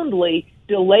profoundly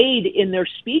delayed in their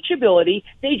speech ability,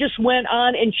 they just went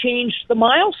on and changed the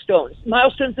milestones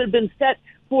that have been set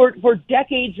for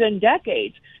decades and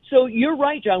decades. So you're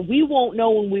right, John. We won't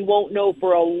know, and we won't know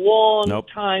for a long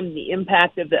time the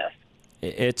impact of this.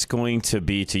 It's going to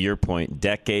be, to your point,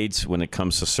 decades when it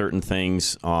comes to certain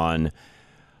things on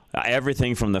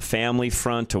everything from the family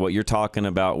front to what you're talking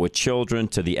about with children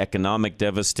to the economic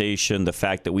devastation, the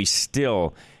fact that we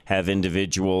still have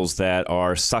individuals that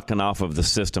are sucking off of the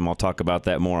system. I'll talk about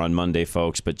that more on Monday,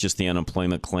 folks, but just the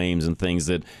unemployment claims and things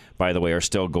that, by the way, are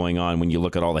still going on when you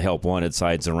look at all the help wanted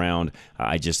sides around.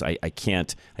 I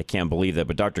can't believe that.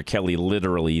 But Dr. Kelly,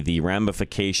 literally the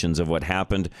ramifications of what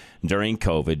happened during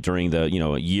COVID, during the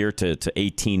year to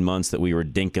 18 months that we were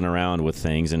dinking around with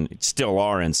things, and still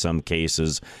are in some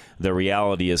cases. The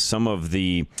reality is some of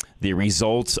the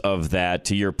results of that,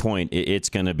 to your point, it's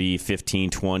going to be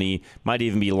 15, 20, might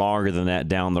even be longer than that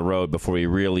down the road before we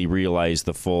really realize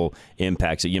the full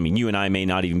impacts. I mean, you and I may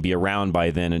not even be around by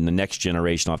then, and the next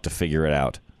generation will have to figure it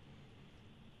out.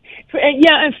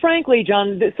 Yeah, and frankly,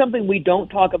 John, something we don't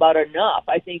talk about enough,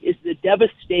 I think, is the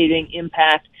devastating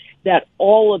impact that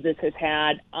all of this has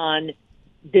had on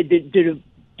the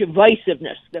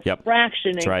divisiveness, the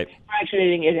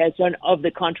fractionating it has done of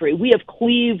the country. We have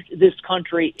cleaved this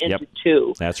country into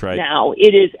two. That's right. Now,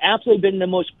 it has absolutely been the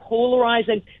most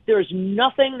polarizing. There is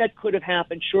nothing that could have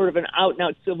happened short of an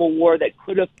out-and-out civil war that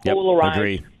could have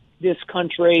polarized this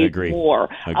country more.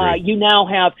 You now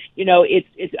have,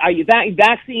 it's are you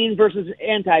vaccine versus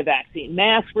anti-vaccine,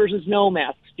 mask versus no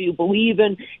masks? Do you believe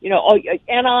in,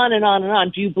 and on and on and on.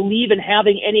 Do you believe in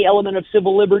having any element of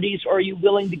civil liberties, or are you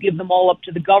willing to give them all up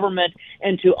to the government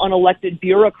and to unelected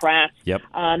bureaucrats,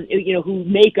 who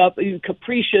make up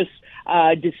capricious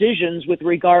decisions with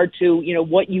regard to,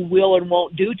 what you will and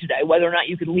won't do today, whether or not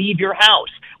you can leave your house,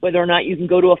 whether or not you can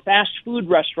go to a fast food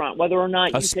restaurant, whether or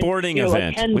not a sporting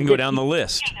event. We can go down the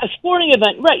list. A sporting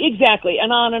event, right, exactly,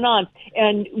 and on and on.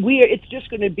 And it's just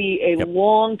going to be a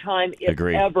long time, if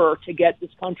ever, to get this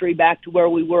country back to where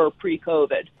we were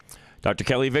pre-COVID. Dr.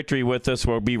 Kelly Victory with us.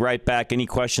 We'll be right back. Any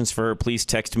questions for her, please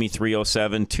text me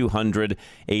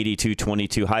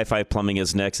 307-200-8222. High Five Plumbing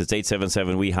is next. It's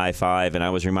 877-WE-HIGH-FIVE. And I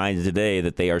was reminded today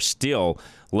that they are still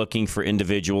looking for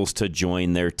individuals to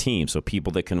join their team. So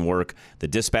people that can work the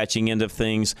dispatching end of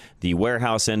things, the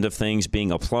warehouse end of things,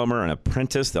 being a plumber, an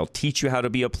apprentice. They'll teach you how to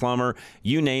be a plumber.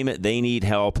 You name it, they need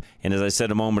help. And as I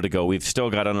said a moment ago, we've still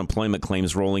got unemployment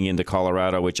claims rolling into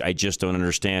Colorado, which I just don't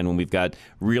understand when we've got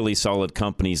really solid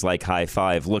companies like High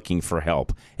Five looking for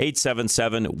help.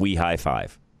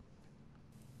 877-WE-HIGH-FIVE.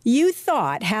 You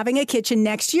thought having a kitchen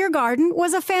next to your garden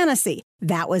was a fantasy.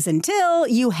 That was until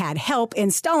you had help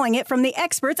installing it from the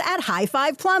experts at High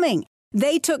Five Plumbing.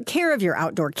 They took care of your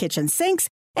outdoor kitchen sinks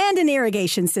and an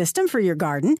irrigation system for your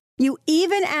garden. You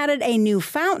even added a new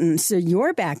fountain so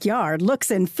your backyard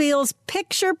looks and feels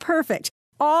picture perfect.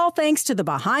 All thanks to the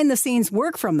behind-the-scenes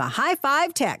work from the High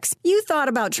Five techs. You thought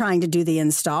about trying to do the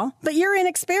install, but you're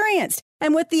inexperienced.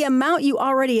 And with the amount you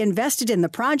already invested in the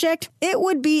project, it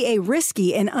would be a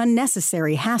risky and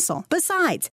unnecessary hassle.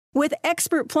 Besides, with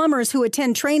expert plumbers who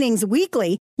attend trainings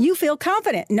weekly, you feel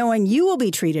confident knowing you will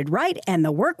be treated right and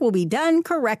the work will be done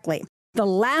correctly. The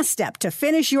last step to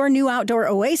finish your new outdoor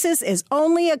oasis is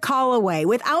only a call away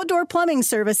with outdoor plumbing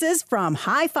services from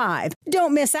High Five.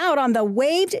 Don't miss out on the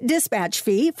waived dispatch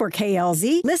fee for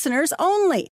KLZ listeners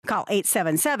only. Call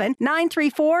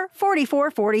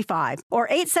 877-934-4445 or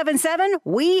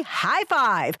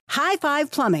 877-WE-HIGH-FIVE. High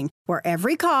Five Plumbing, where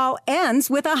every call ends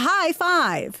with a high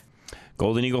five.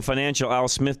 Golden Eagle Financial, Al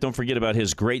Smith, don't forget about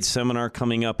his great seminar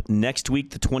coming up next week,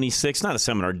 the 26th. Not a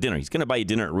seminar, dinner. He's going to buy you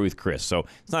dinner at Ruth Chris, so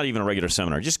it's not even a regular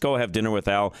seminar. Just go have dinner with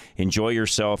Al, enjoy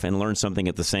yourself, and learn something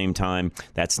at the same time.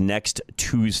 That's next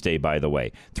Tuesday, by the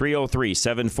way.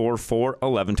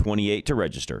 303-744-1128 to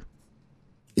register.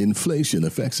 Inflation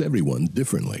affects everyone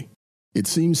differently. It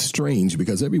seems strange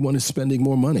because everyone is spending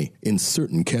more money in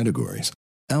certain categories.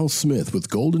 Al Smith with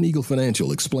Golden Eagle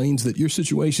Financial explains that your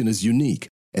situation is unique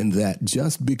and that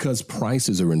just because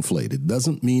prices are inflated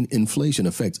doesn't mean inflation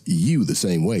affects you the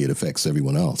same way it affects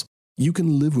everyone else. You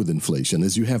can live with inflation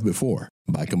as you have before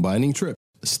by combining trips,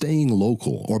 staying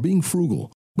local, or being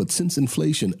frugal. But since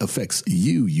inflation affects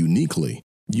you uniquely,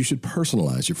 you should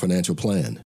personalize your financial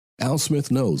plan. Al Smith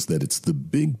knows that it's the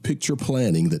big picture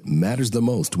planning that matters the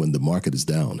most when the market is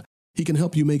down. He can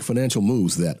help you make financial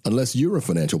moves that, unless you're a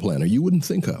financial planner, you wouldn't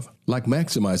think of, like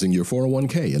maximizing your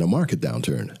 401k in a market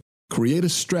downturn. Create a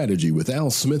strategy with Al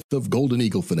Smith of Golden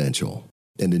Eagle Financial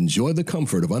and enjoy the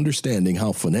comfort of understanding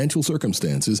how financial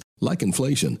circumstances, like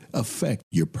inflation, affect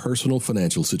your personal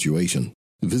financial situation.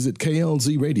 Visit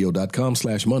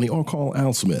klzradio.com/money or call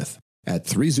Al Smith at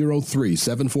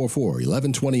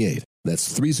 303-744-1128.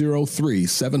 That's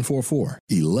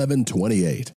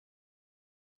 303-744-1128.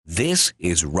 This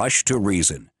is Rush to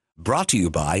Reason, brought to you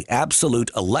by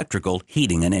Absolute Electrical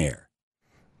Heating and Air.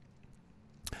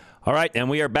 All right, and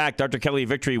we are back. Dr. Kelly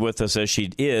Victory with us, as she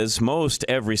is most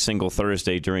every single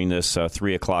Thursday during this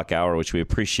 3 o'clock hour, which we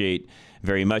appreciate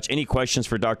very much. Any questions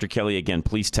for Dr. Kelly? Again,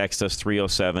 please text us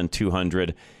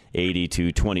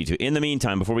 307-200-8222. In the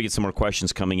meantime, before we get some more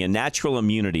questions coming in, natural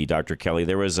immunity, Dr. Kelly.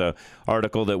 There was an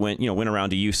article that went around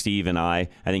to you, Steve, and I.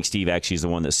 I think Steve actually is the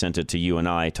one that sent it to you and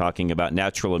I, talking about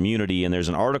natural immunity. And there's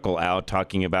an article out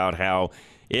talking about how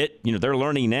they're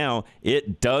learning now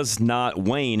it does not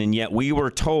wane, and yet we were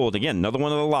told, again, another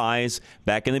one of the lies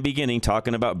back in the beginning,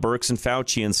 talking about Birx and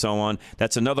Fauci and so on.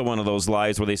 That's another one of those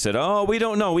lies where they said, oh, we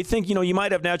don't know. We think, you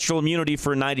might have natural immunity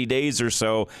for 90 days or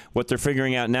so. What they're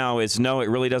figuring out now is, no, it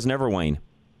really doesn't ever wane.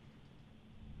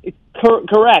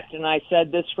 Correct, and I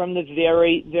said this from the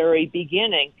very, very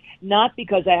beginning. Not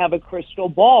because I have a crystal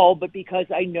ball, but because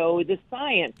I know the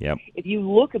science. Yep. If you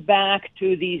look back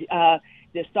to the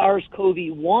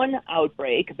SARS-CoV-1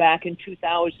 outbreak back in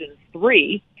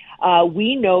 2003,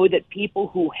 we know that people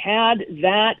who had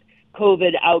that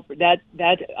COVID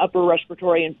that upper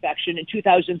respiratory infection in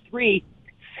 2003,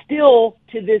 still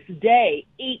to this day,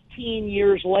 19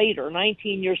 years later,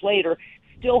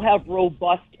 still have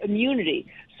robust immunity.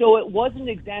 So it wasn't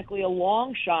exactly a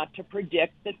long shot to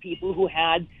predict that people who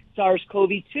had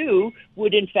SARS-CoV-2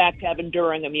 would in fact have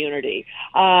enduring immunity.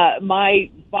 My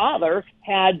father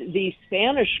had the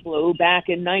Spanish flu back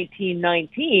in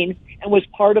 1919 and was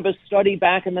part of a study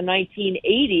back in the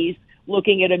 1980s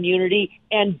looking at immunity,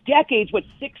 and 6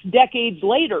 decades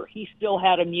later, he still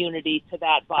had immunity to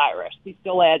that virus. He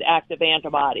still had active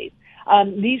antibodies.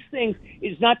 These things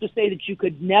is not to say that you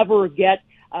could never get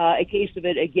a case of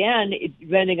it again,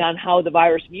 depending on how the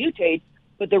virus mutates.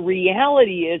 But the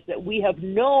reality is that we have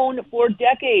known for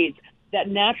decades that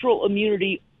natural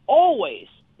immunity always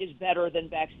is better than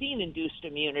vaccine-induced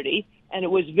immunity, and it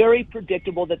was very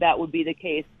predictable that that would be the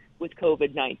case with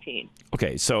COVID-19.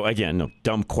 Okay, so again, no,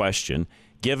 dumb question.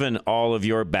 Given all of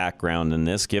your background in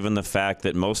this, given the fact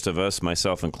that most of us,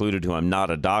 myself included, who I'm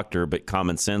not a doctor, but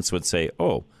common sense would say,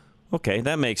 oh, okay,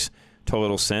 that makes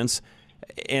total sense.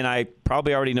 And I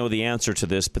probably already know the answer to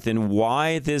this, but then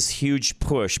why this huge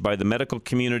push by the medical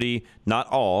community, not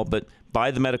all, but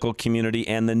by the medical community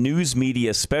and the news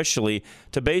media especially,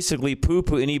 to basically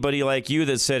poo-poo anybody like you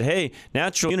that said, hey,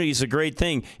 natural immunity is a great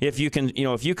thing. If you can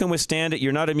withstand it,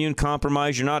 you're not immune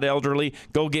compromised, you're not elderly,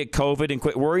 go get COVID and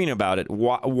quit worrying about it.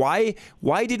 Why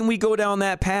didn't we go down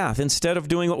that path instead of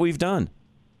doing what we've done?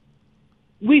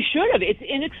 We should have. It's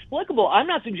inexplicable. I'm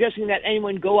not suggesting that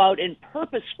anyone go out and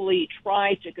purposefully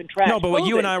try to contract No, but what COVID,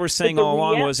 you and I were saying all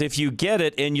along was if you get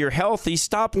it and you're healthy,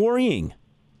 stop worrying.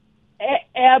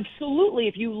 Absolutely.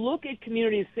 If you look at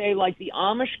communities, say, like the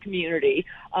Amish community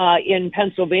in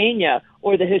Pennsylvania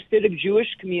or the Hasidic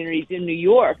Jewish communities in New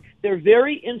York, they're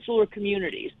very insular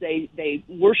communities. They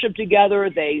worship together,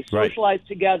 they socialize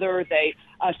together, they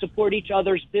support each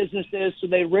other's businesses, so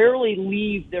they rarely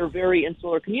leave their very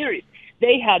insular communities.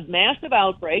 They had massive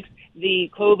outbreaks. The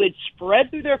COVID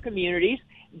spread through their communities.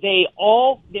 They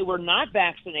were not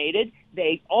vaccinated.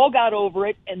 They all got over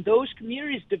it, and those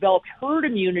communities developed herd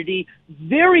immunity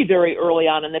very, very early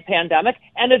on in the pandemic,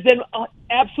 and have been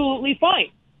absolutely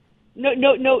fine.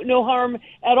 No harm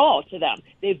at all to them.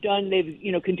 They've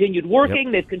continued working.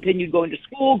 Yep. They've continued going to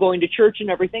school, going to church, and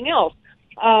everything else.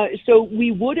 So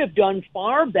we would have done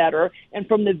far better. And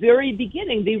from the very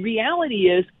beginning, the reality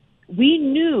is we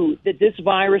knew that this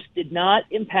virus did not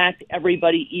impact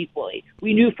everybody equally.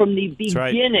 We knew from the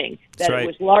beginning that it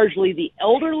was largely the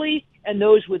elderly and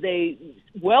those with a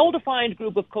well-defined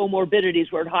group of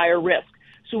comorbidities were at higher risk.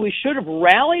 So we should have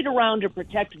rallied around to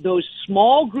protect those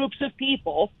small groups of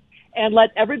people and let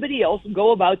everybody else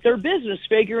go about their business,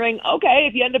 figuring, okay,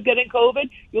 if you end up getting COVID,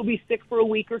 you'll be sick for a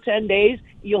week or 10 days,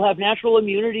 you'll have natural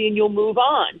immunity, and you'll move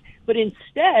on. But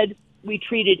instead, we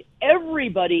treated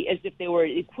everybody as if they were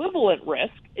at equivalent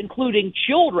risk, including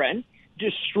children,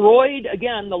 destroyed,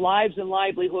 again, the lives and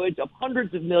livelihoods of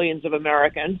hundreds of millions of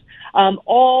Americans,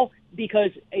 all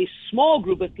because a small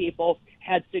group of people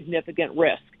had significant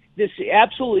risk. This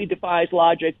absolutely defies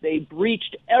logic. They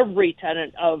breached every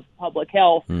tenet of public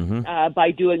health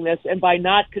by doing this and by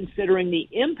not considering the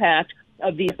impact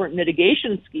of the different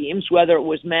mitigation schemes, whether it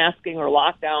was masking or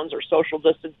lockdowns or social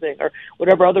distancing or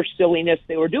whatever other silliness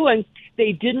they were doing.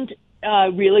 They didn't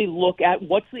really look at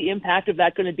what's the impact of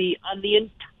that going to be on the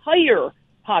entire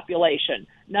population,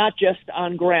 not just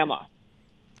on grandma.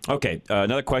 Okay,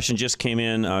 another question just came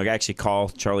in. Actually,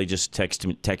 Charlie just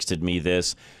texted me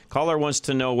this. Caller wants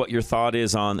to know what your thought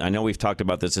is on, I know we've talked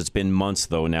about this, it's been months,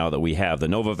 though, now that we have the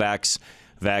Novavax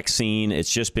vaccine.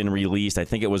 It's just been released. I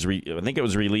think it was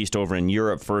released over in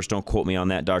Europe first. Don't quote me on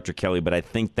that, Dr. Kelly, but I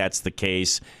think that's the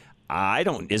case.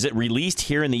 Is it released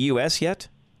here in the U.S. yet?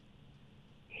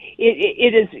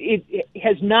 It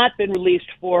has not been released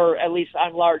for, at least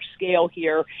on large scale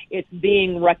here. It's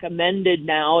being recommended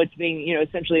now. It's being,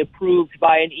 essentially approved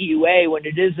by an EUA when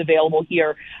it is available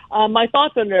here. My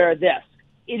thoughts on it are this.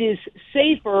 It is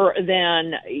safer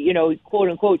than, quote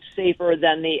unquote, safer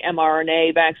than the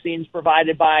mRNA vaccines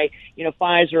provided by,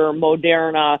 Pfizer,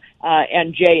 Moderna,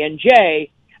 and J&J.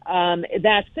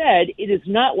 That said, it is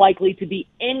not likely to be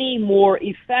any more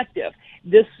effective.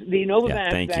 The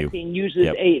Novavax vaccine uses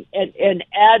an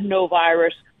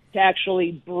adenovirus to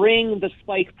actually bring the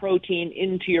spike protein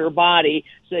into your body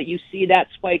so that you see that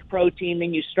spike protein,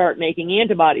 then you start making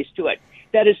antibodies to it.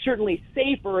 That is certainly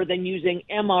safer than using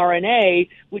mRNA,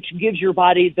 which gives your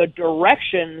body the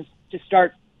directions to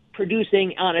start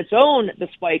producing on its own the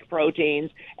spike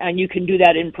proteins, and you can do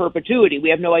that in perpetuity.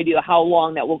 We have no idea how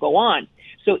long that will go on.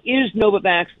 So is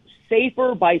Novavax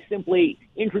safer by simply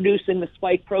introducing the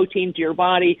spike protein to your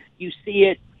body, you see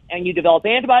it, and you develop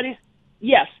antibodies?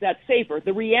 Yes, that's safer.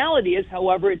 The reality is,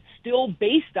 however, it's still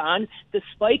based on the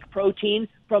spike protein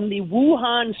from the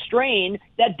Wuhan strain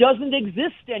that doesn't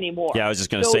exist anymore. Yeah, I was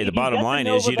just going to say the bottom line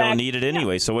is you don't need it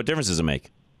anyway, so what difference does it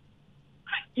make?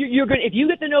 If you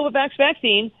get the Novavax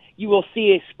vaccine, you will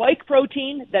see a spike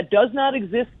protein that does not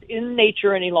exist in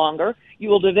nature any longer. You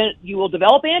will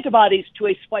develop antibodies to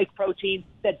a spike protein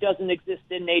that doesn't exist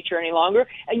in nature any longer,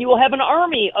 and you will have an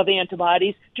army of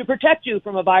antibodies to protect you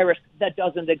from a virus that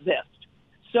doesn't exist.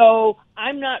 So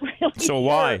I'm not really So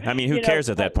why? I mean, who cares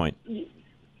at that point?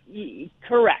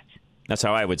 Correct. That's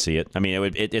how I would see it. I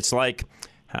mean, it's like,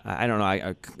 I don't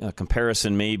know, a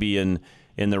comparison maybe in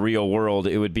the real world,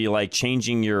 it would be like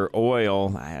changing your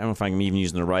oil. I don't know if I'm even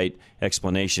using the right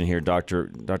explanation here,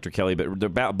 Dr. Kelly, but the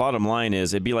bottom line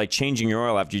is it'd be like changing your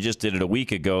oil after you just did it a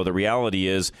week ago. The reality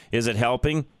is it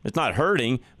helping? It's not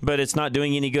hurting, but it's not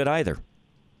doing any good either.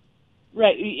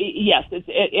 Right. Yes.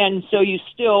 And so you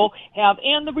still have,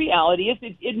 and the reality is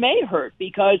it may hurt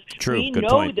because we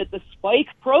know that the spike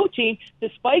protein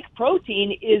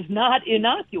is not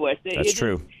innocuous. That's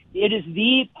true. It is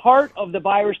the part of the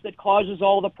virus that causes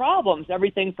all the problems,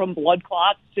 everything from blood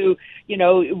clots to,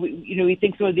 we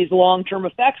think some of these long-term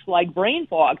effects like brain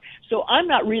fog. So I'm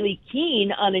not really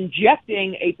keen on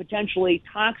injecting a potentially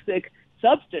toxic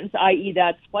substance, i.e.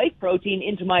 that spike protein,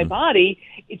 into my body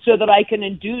so that I can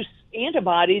induce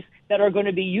antibodies that are going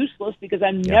to be useless because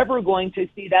I'm never going to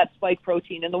see that spike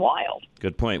protein in the wild.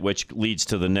 Good point, which leads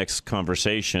to the next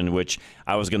conversation, which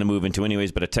I was going to move into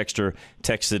anyways, but a texter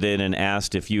texted in and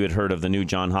asked if you had heard of the new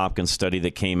Johns Hopkins study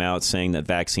that came out saying that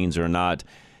vaccines are not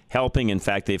helping. In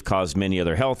fact, they've caused many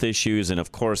other health issues, and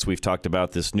of course, we've talked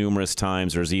about this numerous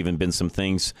times. There's even been some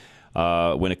things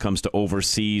when it comes to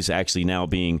overseas actually now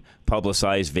being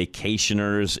publicized,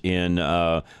 vacationers in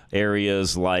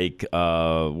areas like,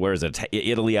 where is it?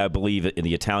 Italy, I believe, in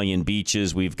the Italian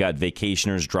beaches. We've got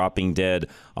vacationers dropping dead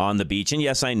on the beach. And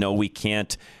yes, I know we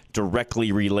can't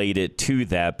directly relate it to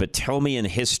that, but tell me in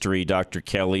history, Dr.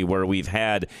 Kelly, where we've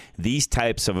had these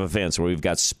types of events, where we've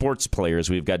got sports players,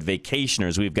 we've got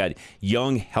vacationers, we've got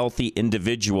young, healthy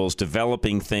individuals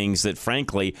developing things that,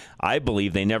 frankly, I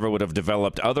believe they never would have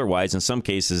developed otherwise, in some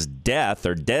cases death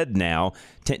or dead now.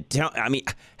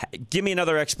 Give me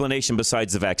another explanation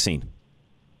besides the vaccine.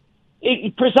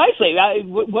 Precisely.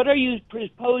 What are you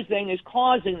proposing is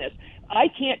causing this? I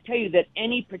can't tell you that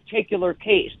any particular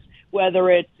case, whether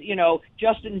it's,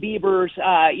 Justin Bieber's,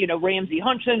 Ramsey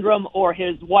Hunt syndrome or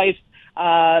his wife's,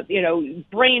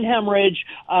 brain hemorrhage,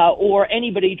 or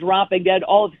anybody dropping dead,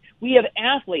 we have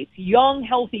athletes, young,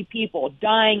 healthy people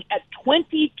dying at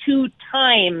 22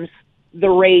 times the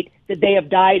rate that they have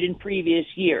died in previous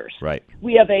years. Right.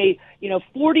 We have a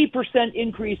 40%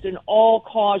 increase in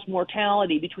all-cause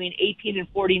mortality between 18 and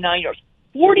 49 years.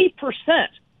 40%.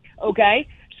 Okay.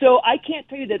 So I can't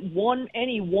tell you that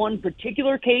any one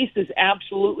particular case is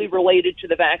absolutely related to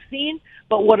the vaccine.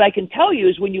 But what I can tell you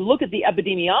is when you look at the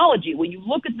epidemiology, when you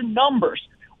look at the numbers,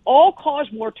 all-cause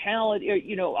mortality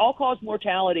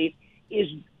is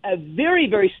a very,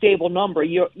 very stable number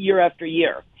year after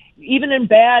year. Even in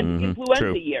bad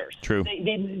influenza years. True.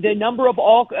 The number of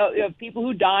people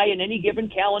who die in any given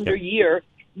calendar year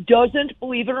doesn't,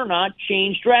 believe it or not,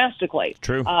 change drastically.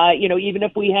 True. Even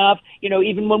if we have,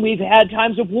 even when we've had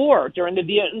times of war during the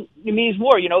Vietnamese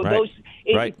War,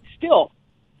 Right. Still,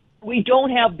 we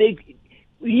don't have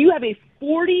you have a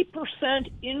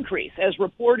 40% increase as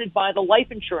reported by the life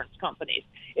insurance companies.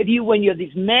 When you have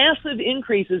these massive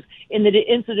increases in the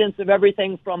incidence of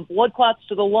everything from blood clots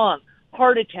to the lung,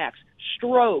 heart attacks,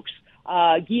 strokes,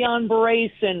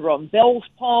 Guillain-Barré syndrome, Bell's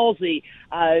palsy,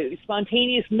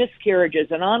 spontaneous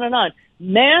miscarriages, and on,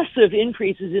 massive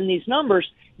increases in these numbers,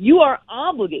 you are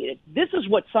obligated. This is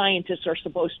what scientists are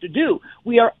supposed to do.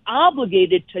 We are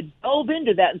obligated to delve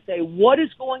into that and say, what is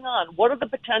going on? What are the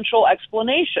potential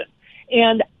explanations?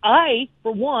 And I,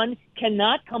 for one,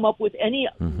 cannot come up with any,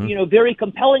 very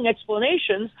compelling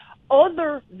explanations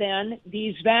other than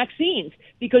these vaccines,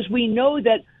 because we know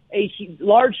that a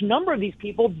large number of these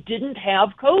people didn't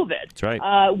have COVID. That's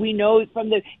right. We know from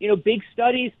the big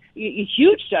studies, a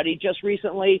huge study just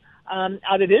recently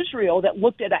out of Israel that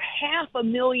looked at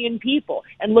 500,000 people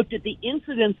and looked at the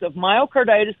incidence of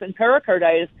myocarditis and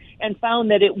pericarditis and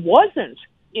found that it wasn't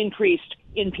increased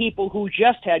in people who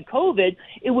just had COVID.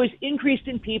 It was increased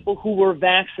in people who were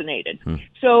vaccinated.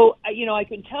 So, I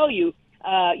can tell you,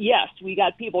 yes, we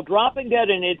got people dropping dead,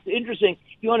 and it's interesting.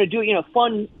 If you want to do,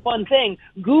 fun thing,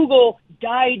 Google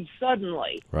died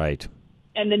suddenly. Right.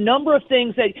 And the number of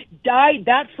things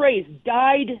that phrase,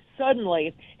 died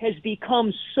suddenly, has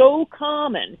become so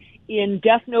common in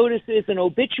death notices and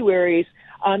obituaries.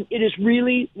 It is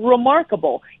really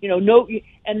remarkable.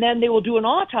 And then they will do an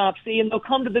autopsy, and they'll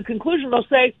come to the conclusion, they'll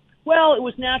say, well, it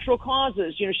was natural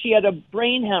causes. She had a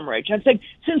brain hemorrhage. I'm saying,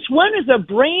 since when is a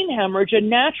brain hemorrhage a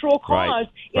natural cause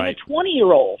in a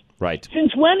 20-year-old? Right.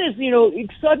 Since when is,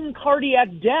 sudden cardiac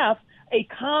death a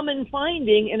common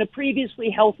finding in a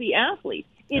previously healthy athlete?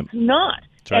 It's not.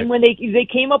 Right. And when they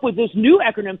came up with this new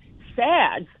acronym,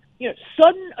 SADS,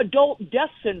 sudden adult death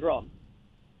syndrome.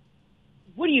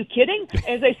 What are you kidding?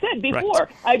 As I said before,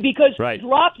 because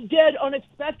dropped dead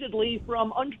unexpectedly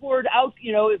from untoward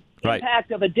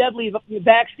impact of a deadly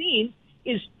vaccine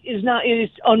is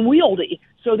unwieldy.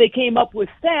 So they came up with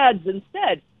SADS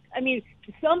instead. I mean,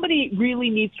 somebody really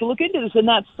needs to look into this, and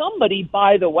that somebody,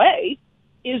 by the way,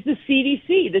 is the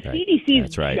CDC. The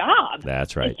CDC's job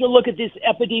is to look at these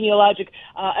epidemiologic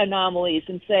anomalies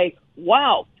and say,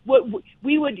 wow, what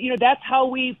we would, that's how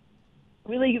we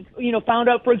really, found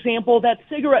out, for example, that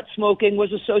cigarette smoking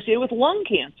was associated with lung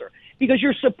cancer, because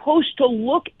you're supposed to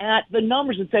look at the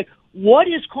numbers and say, what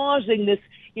is causing this,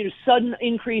 sudden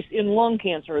increase in lung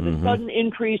cancer, or the sudden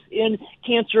increase in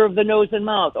cancer of the nose and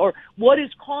mouth, or what is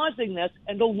causing this,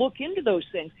 and to look into those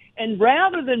things. And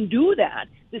rather than do that,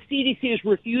 the CDC is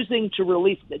refusing to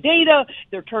release the data.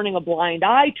 They're turning a blind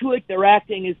eye to it. They're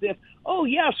acting as if, oh,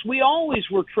 yes, we always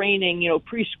were training,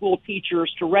 preschool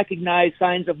teachers to recognize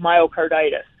signs of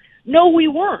myocarditis. No, we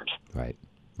weren't.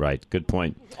 Right. Good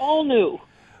point. It's all new.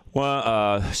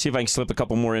 Well, see if I can slip a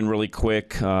couple more in really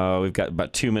quick. We've got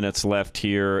about 2 minutes left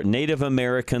here. Native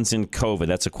Americans in COVID.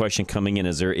 That's a question coming in.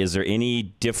 Is there any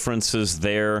differences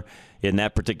there in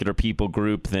that particular people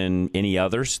group than any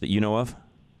others that you know of?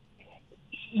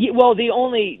 Well, the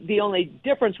only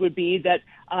difference would be that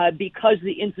because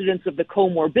the incidence of the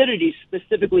comorbidities,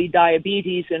 specifically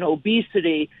diabetes and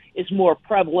obesity, is more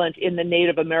prevalent in the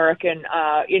Native American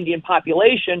Indian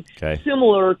population,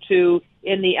 similar to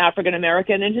in the African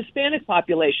American and Hispanic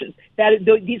populations.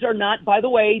 These are not, by the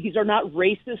way, these are not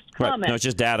racist comments. No, it's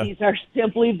just data. These are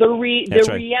simply the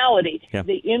reality. Yeah.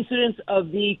 The incidence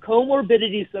of the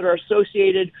comorbidities that are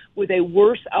associated with a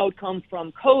worse outcome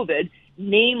from COVID,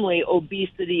 namely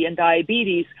obesity and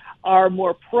diabetes, are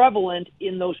more prevalent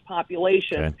in those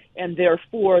populations, and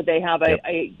therefore they have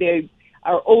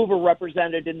are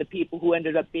overrepresented in the people who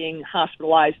ended up being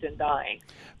hospitalized and dying.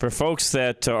 For folks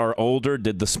that are older,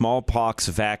 did the smallpox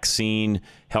vaccine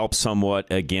help somewhat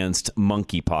against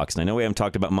monkeypox? And I know we haven't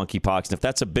talked about monkeypox, and if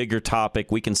that's a bigger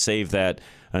topic, we can save that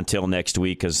until next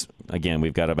week because, again,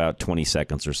 we've got about 20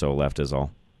 seconds or so left is all.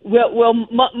 Well,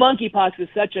 monkeypox is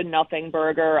such a nothing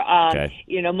burger. Okay.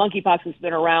 Monkeypox has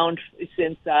been around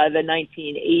since the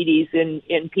 1980s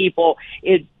in people.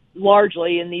 It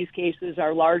largely, in these cases,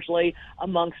 are largely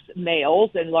amongst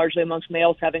males and largely amongst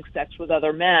males having sex with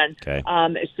other men. Okay.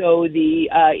 So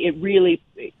it really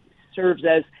serves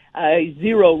as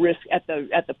zero risk at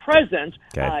the present.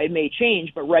 Okay. It may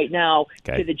change, but right now,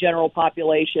 to the general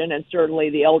population and certainly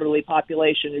the elderly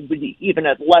population, it would be even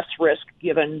at less risk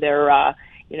given their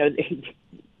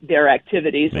their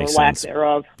activities Makes or lack sense.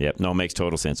 thereof. Yep, no, makes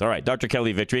total sense. All right, Dr.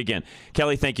 Kelly Victory again.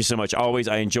 Kelly, thank you so much. Always,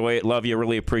 I enjoy it, love you,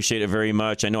 really appreciate it very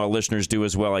much. I know our listeners do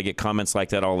as well. I get comments like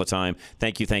that all the time.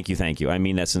 Thank you, thank you, thank you. I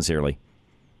mean that sincerely.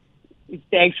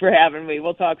 Thanks for having me.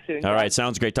 We'll talk soon. All right,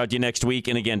 sounds great. Talk to you next week.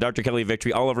 And again, Dr. Kelly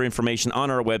Victory, all of her information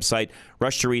on our website,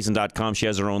 rushtoreason.com. She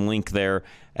has her own link there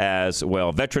as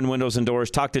well. Veteran Windows and Doors.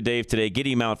 Talk to Dave today. Get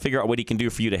him out. Figure out what he can do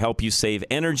for you to help you save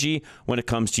energy when it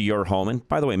comes to your home. And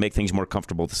by the way, make things more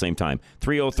comfortable at the same time.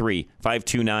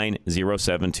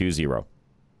 303-529-0720.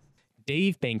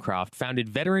 Dave Bancroft founded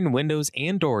Veteran Windows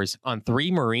and Doors on 3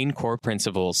 Marine Corps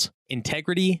principles: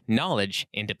 integrity, knowledge,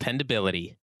 and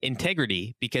dependability.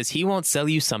 Integrity, because he won't sell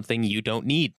you something you don't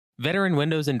need. Veteran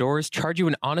Windows and Doors charge you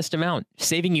an honest amount,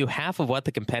 saving you half of what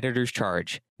the competitors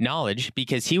charge. Knowledge,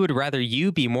 because he would rather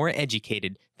you be more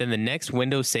educated than the next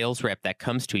window sales rep that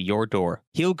comes to your door.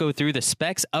 He'll go through the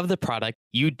specs of the product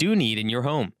you do need in your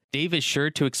home. Dave is sure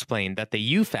to explain that the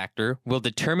U factor will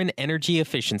determine energy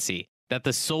efficiency, that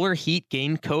the solar heat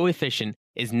gain coefficient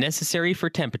is necessary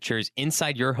for temperatures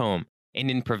inside your home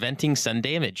and in preventing sun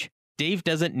damage. Dave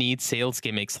doesn't need sales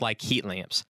gimmicks like heat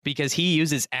lamps because he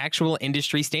uses actual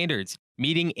industry standards,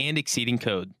 meeting and exceeding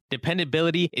code.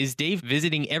 Dependability is Dave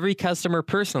visiting every customer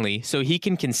personally so he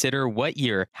can consider what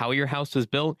year, how your house was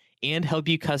built, and help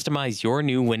you customize your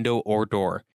new window or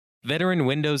door. Veteran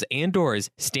Windows and Doors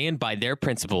stand by their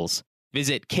principles.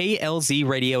 Visit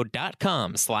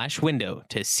klzradio.com/window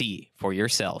to see for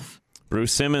yourself.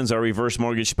 Bruce Simmons, our reverse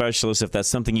mortgage specialist. If that's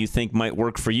something you think might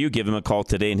work for you, give him a call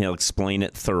today and he'll explain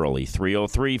it thoroughly.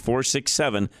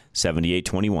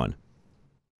 303-467-7821.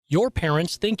 Your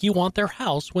parents think you want their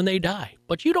house when they die,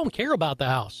 but you don't care about the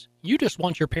house. You just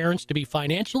want your parents to be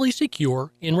financially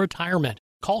secure in retirement.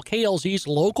 Call KLZ's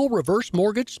local reverse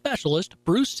mortgage specialist,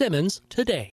 Bruce Simmons,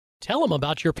 today. Tell him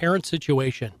about your parents'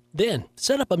 situation. Then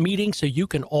set up a meeting so you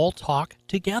can all talk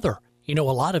together. You know,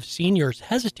 a lot of seniors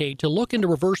hesitate to look into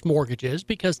reverse mortgages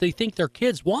because they think their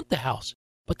kids want the house,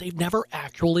 but they've never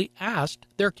actually asked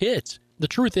their kids. The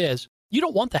truth is, you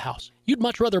don't want the house. You'd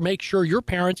much rather make sure your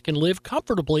parents can live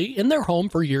comfortably in their home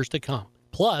for years to come.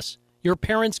 Plus, your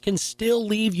parents can still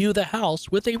leave you the house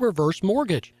with a reverse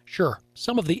mortgage. Sure,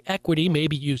 some of the equity may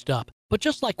be used up, but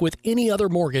just like with any other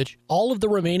mortgage, all of the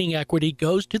remaining equity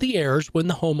goes to the heirs when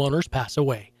the homeowners pass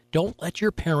away. Don't let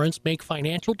your parents make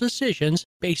financial decisions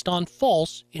based on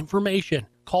false information.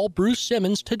 Call Bruce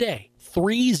Simmons today,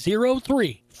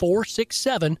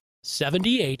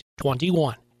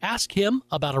 303-467-7821. Ask him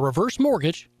about a reverse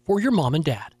mortgage for your mom and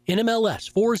dad. NMLS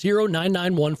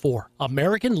 409914.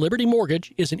 American Liberty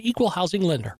Mortgage is an equal housing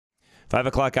lender. 5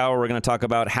 o'clock hour, we're going to talk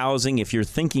about housing. If you're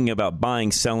thinking about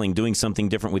buying, selling, doing something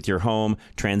different with your home,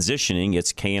 transitioning,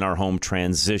 it's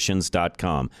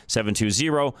knrhometransitions.com.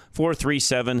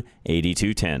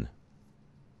 720-437-8210.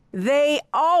 They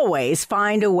always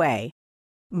find a way.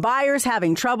 Buyers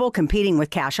having trouble competing with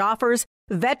cash offers,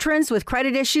 veterans with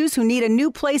credit issues who need a new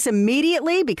place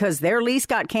immediately because their lease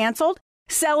got canceled,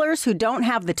 sellers who don't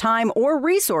have the time or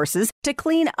resources to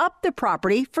clean up the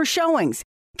property for showings.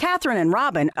 Catherine and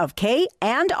Robin of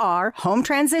K&R Home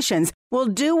Transitions will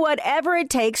do whatever it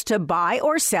takes to buy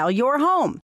or sell your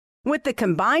home. With the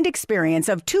combined experience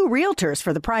of 2 realtors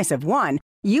for the price of 1,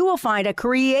 you will find a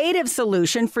creative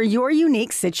solution for your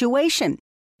unique situation.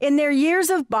 In their years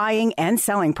of buying and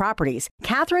selling properties,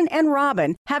 Catherine and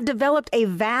Robin have developed a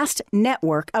vast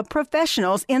network of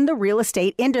professionals in the real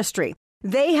estate industry.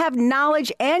 They have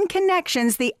knowledge and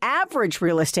connections the average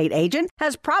real estate agent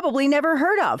has probably never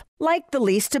heard of, like the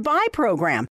Lease to Buy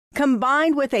program,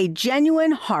 combined with a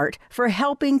genuine heart for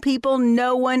helping people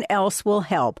no one else will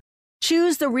help.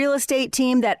 Choose the real estate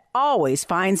team that always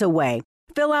finds a way.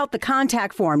 Fill out the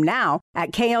contact form now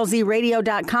at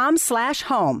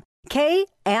klzradio.com/home.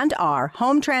 K&R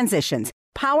Home Transitions,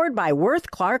 powered by Worth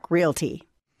Clark Realty.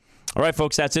 All right,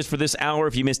 folks, that's it for this hour.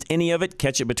 If you missed any of it,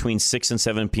 catch it between 6 and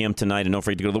 7 p.m. tonight. And don't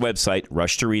forget to go to the website,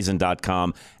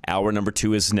 rushtoreason.com. Hour number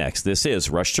 2 is next. This is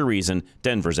Rush to Reason,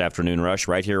 Denver's Afternoon Rush,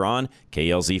 right here on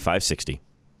KLZ 560.